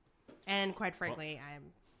 And quite frankly, I'm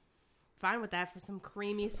fine with that for some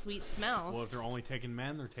creamy, sweet smells. Well, if they're only taking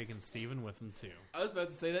men, they're taking Steven with them too. I was about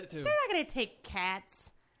to say that too. They're not going to take cats.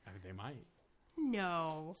 I mean, they might.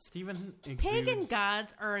 No. Steven exudes... Pagan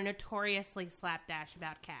gods are notoriously slapdash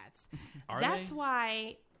about cats. That's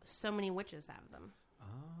why so many witches have them.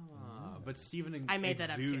 But Steven I made that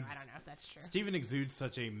up too. I don't know if that's true. Steven exudes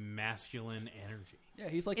such a masculine energy. Yeah,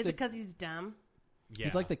 he's like Is it because he's dumb? Yeah.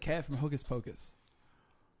 He's like the cat from Hocus Pocus.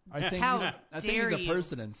 I think he's a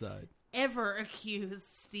person inside. Ever accuse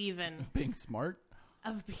Steven being smart?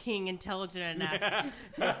 Of being intelligent enough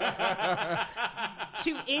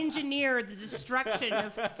to engineer the destruction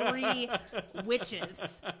of 3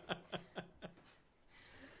 witches.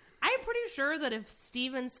 I'm pretty sure that if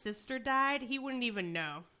Steven's sister died, he wouldn't even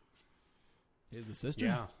know. He has a sister?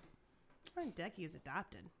 Yeah. I think Decky is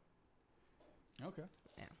adopted. Okay.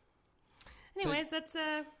 Yeah. Anyways, that's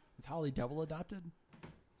Is Holly double adopted?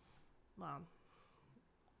 Well,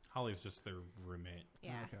 Holly's just their roommate.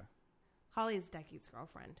 Yeah. Oh, okay. Holly's Decky's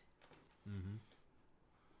girlfriend. Mm-hmm.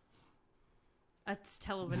 A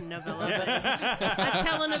telenovela,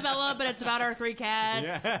 but it's about our 3 cats.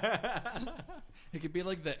 Yeah. It could be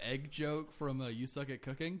like the egg joke from You Suck at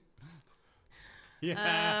Cooking.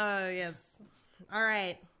 Yeah. Oh, yes. All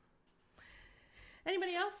right.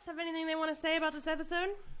 Anybody else have anything they want to say about this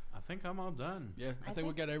episode? I think I'm all done. Yeah, I think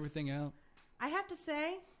we got everything out. I have to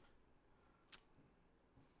say,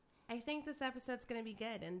 I think this episode's going to be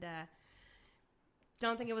good, and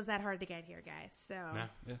don't think it was that hard to get here, guys. So,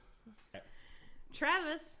 yeah.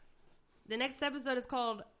 Travis, the next episode is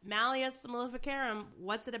called Malleus Maleficarum.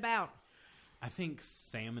 What's it about? I think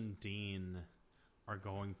Sam and Dean are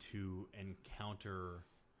going to encounter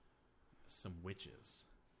some witches.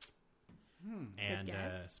 And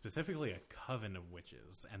specifically a coven of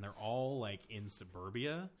witches. And they're all like in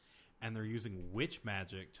suburbia, and they're using witch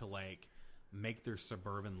magic to like make their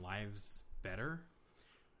suburban lives better.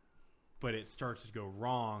 But it starts to go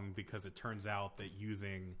wrong because it turns out that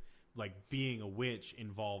being a witch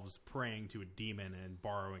involves praying to a demon and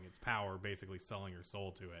borrowing its power, basically selling your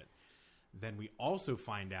soul to it. Then we also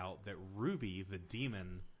find out that Ruby, the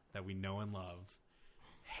demon that we know and love,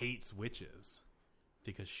 hates witches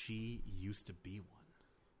because she used to be one.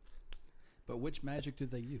 But which magic do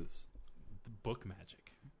they use? The book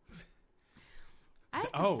magic. I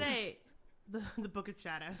have to say... The Book of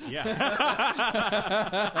Shadows. Yeah.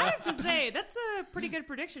 I have to say, that's a pretty good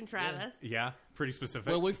prediction, Travis. Yeah, pretty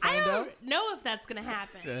specific. Will we find out? I don't know if that's going to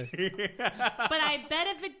happen. But I bet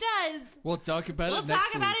if it does... We'll talk about it next week. We'll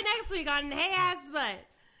talk about it next week on Hey Ass But.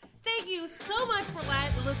 Thank you so much for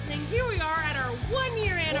listening. Here we are at our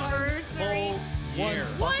 1-year anniversary.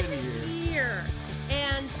 One year.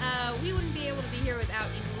 And we wouldn't be able to be here without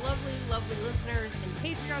you lovely, lovely listeners and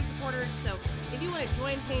Patreon supporters. So if you want to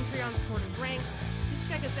join Patreon supporters ranks, just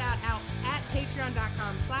check us out at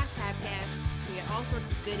patreon.com/habcast. We get all sorts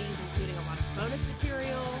of goodies, including a lot of bonus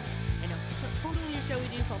material and a totally new show we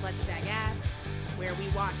do called Let's Shag Ass, where we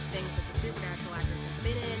watch things that the supernatural actors have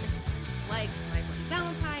been in, like My Bloody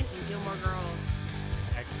Valentine and Gilmore Girls,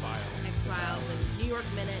 X-Files, and New York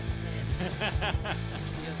Minute, and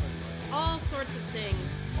all sorts of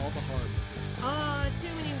things. All the horror movies.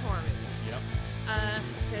 Too many horror movies. Yep.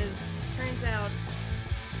 Because turns out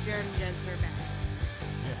Jared and Jensen are bad.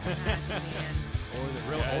 To the end.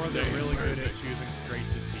 Or they're really good at choosing straight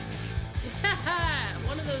to DVD.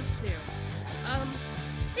 One of those two.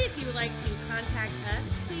 If you would like to contact us,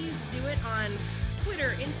 please do it on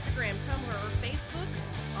Twitter, Instagram, Tumblr, or Facebook.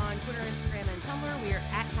 On Twitter, Instagram, and Tumblr, we are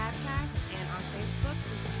at Habcast, and on Facebook,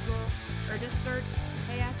 just Google or just search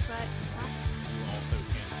Hey Ass But. You also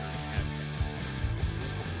can search Habcast.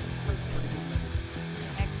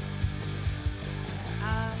 Excellent.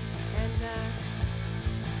 And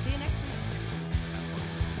see you next week.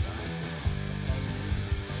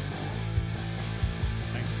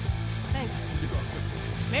 Thanks. Thanks.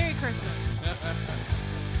 Merry Christmas.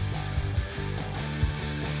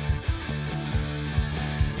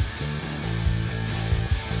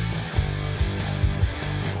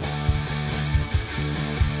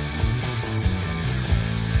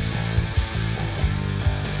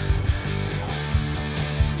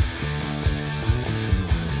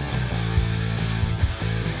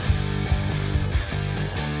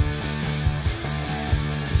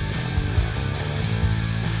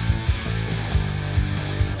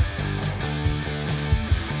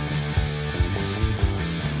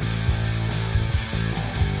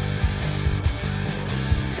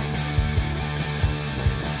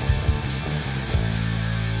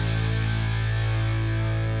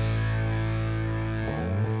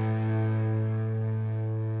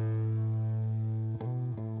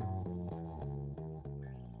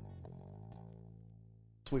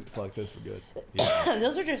 Sweet fuck, this was good. Yeah.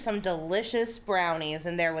 Those are just some delicious brownies,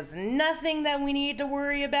 and there was nothing that we needed to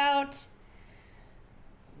worry about.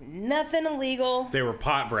 Nothing illegal. They were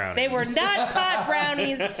pot brownies. They were not pot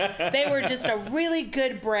brownies. They were just a really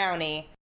good brownie.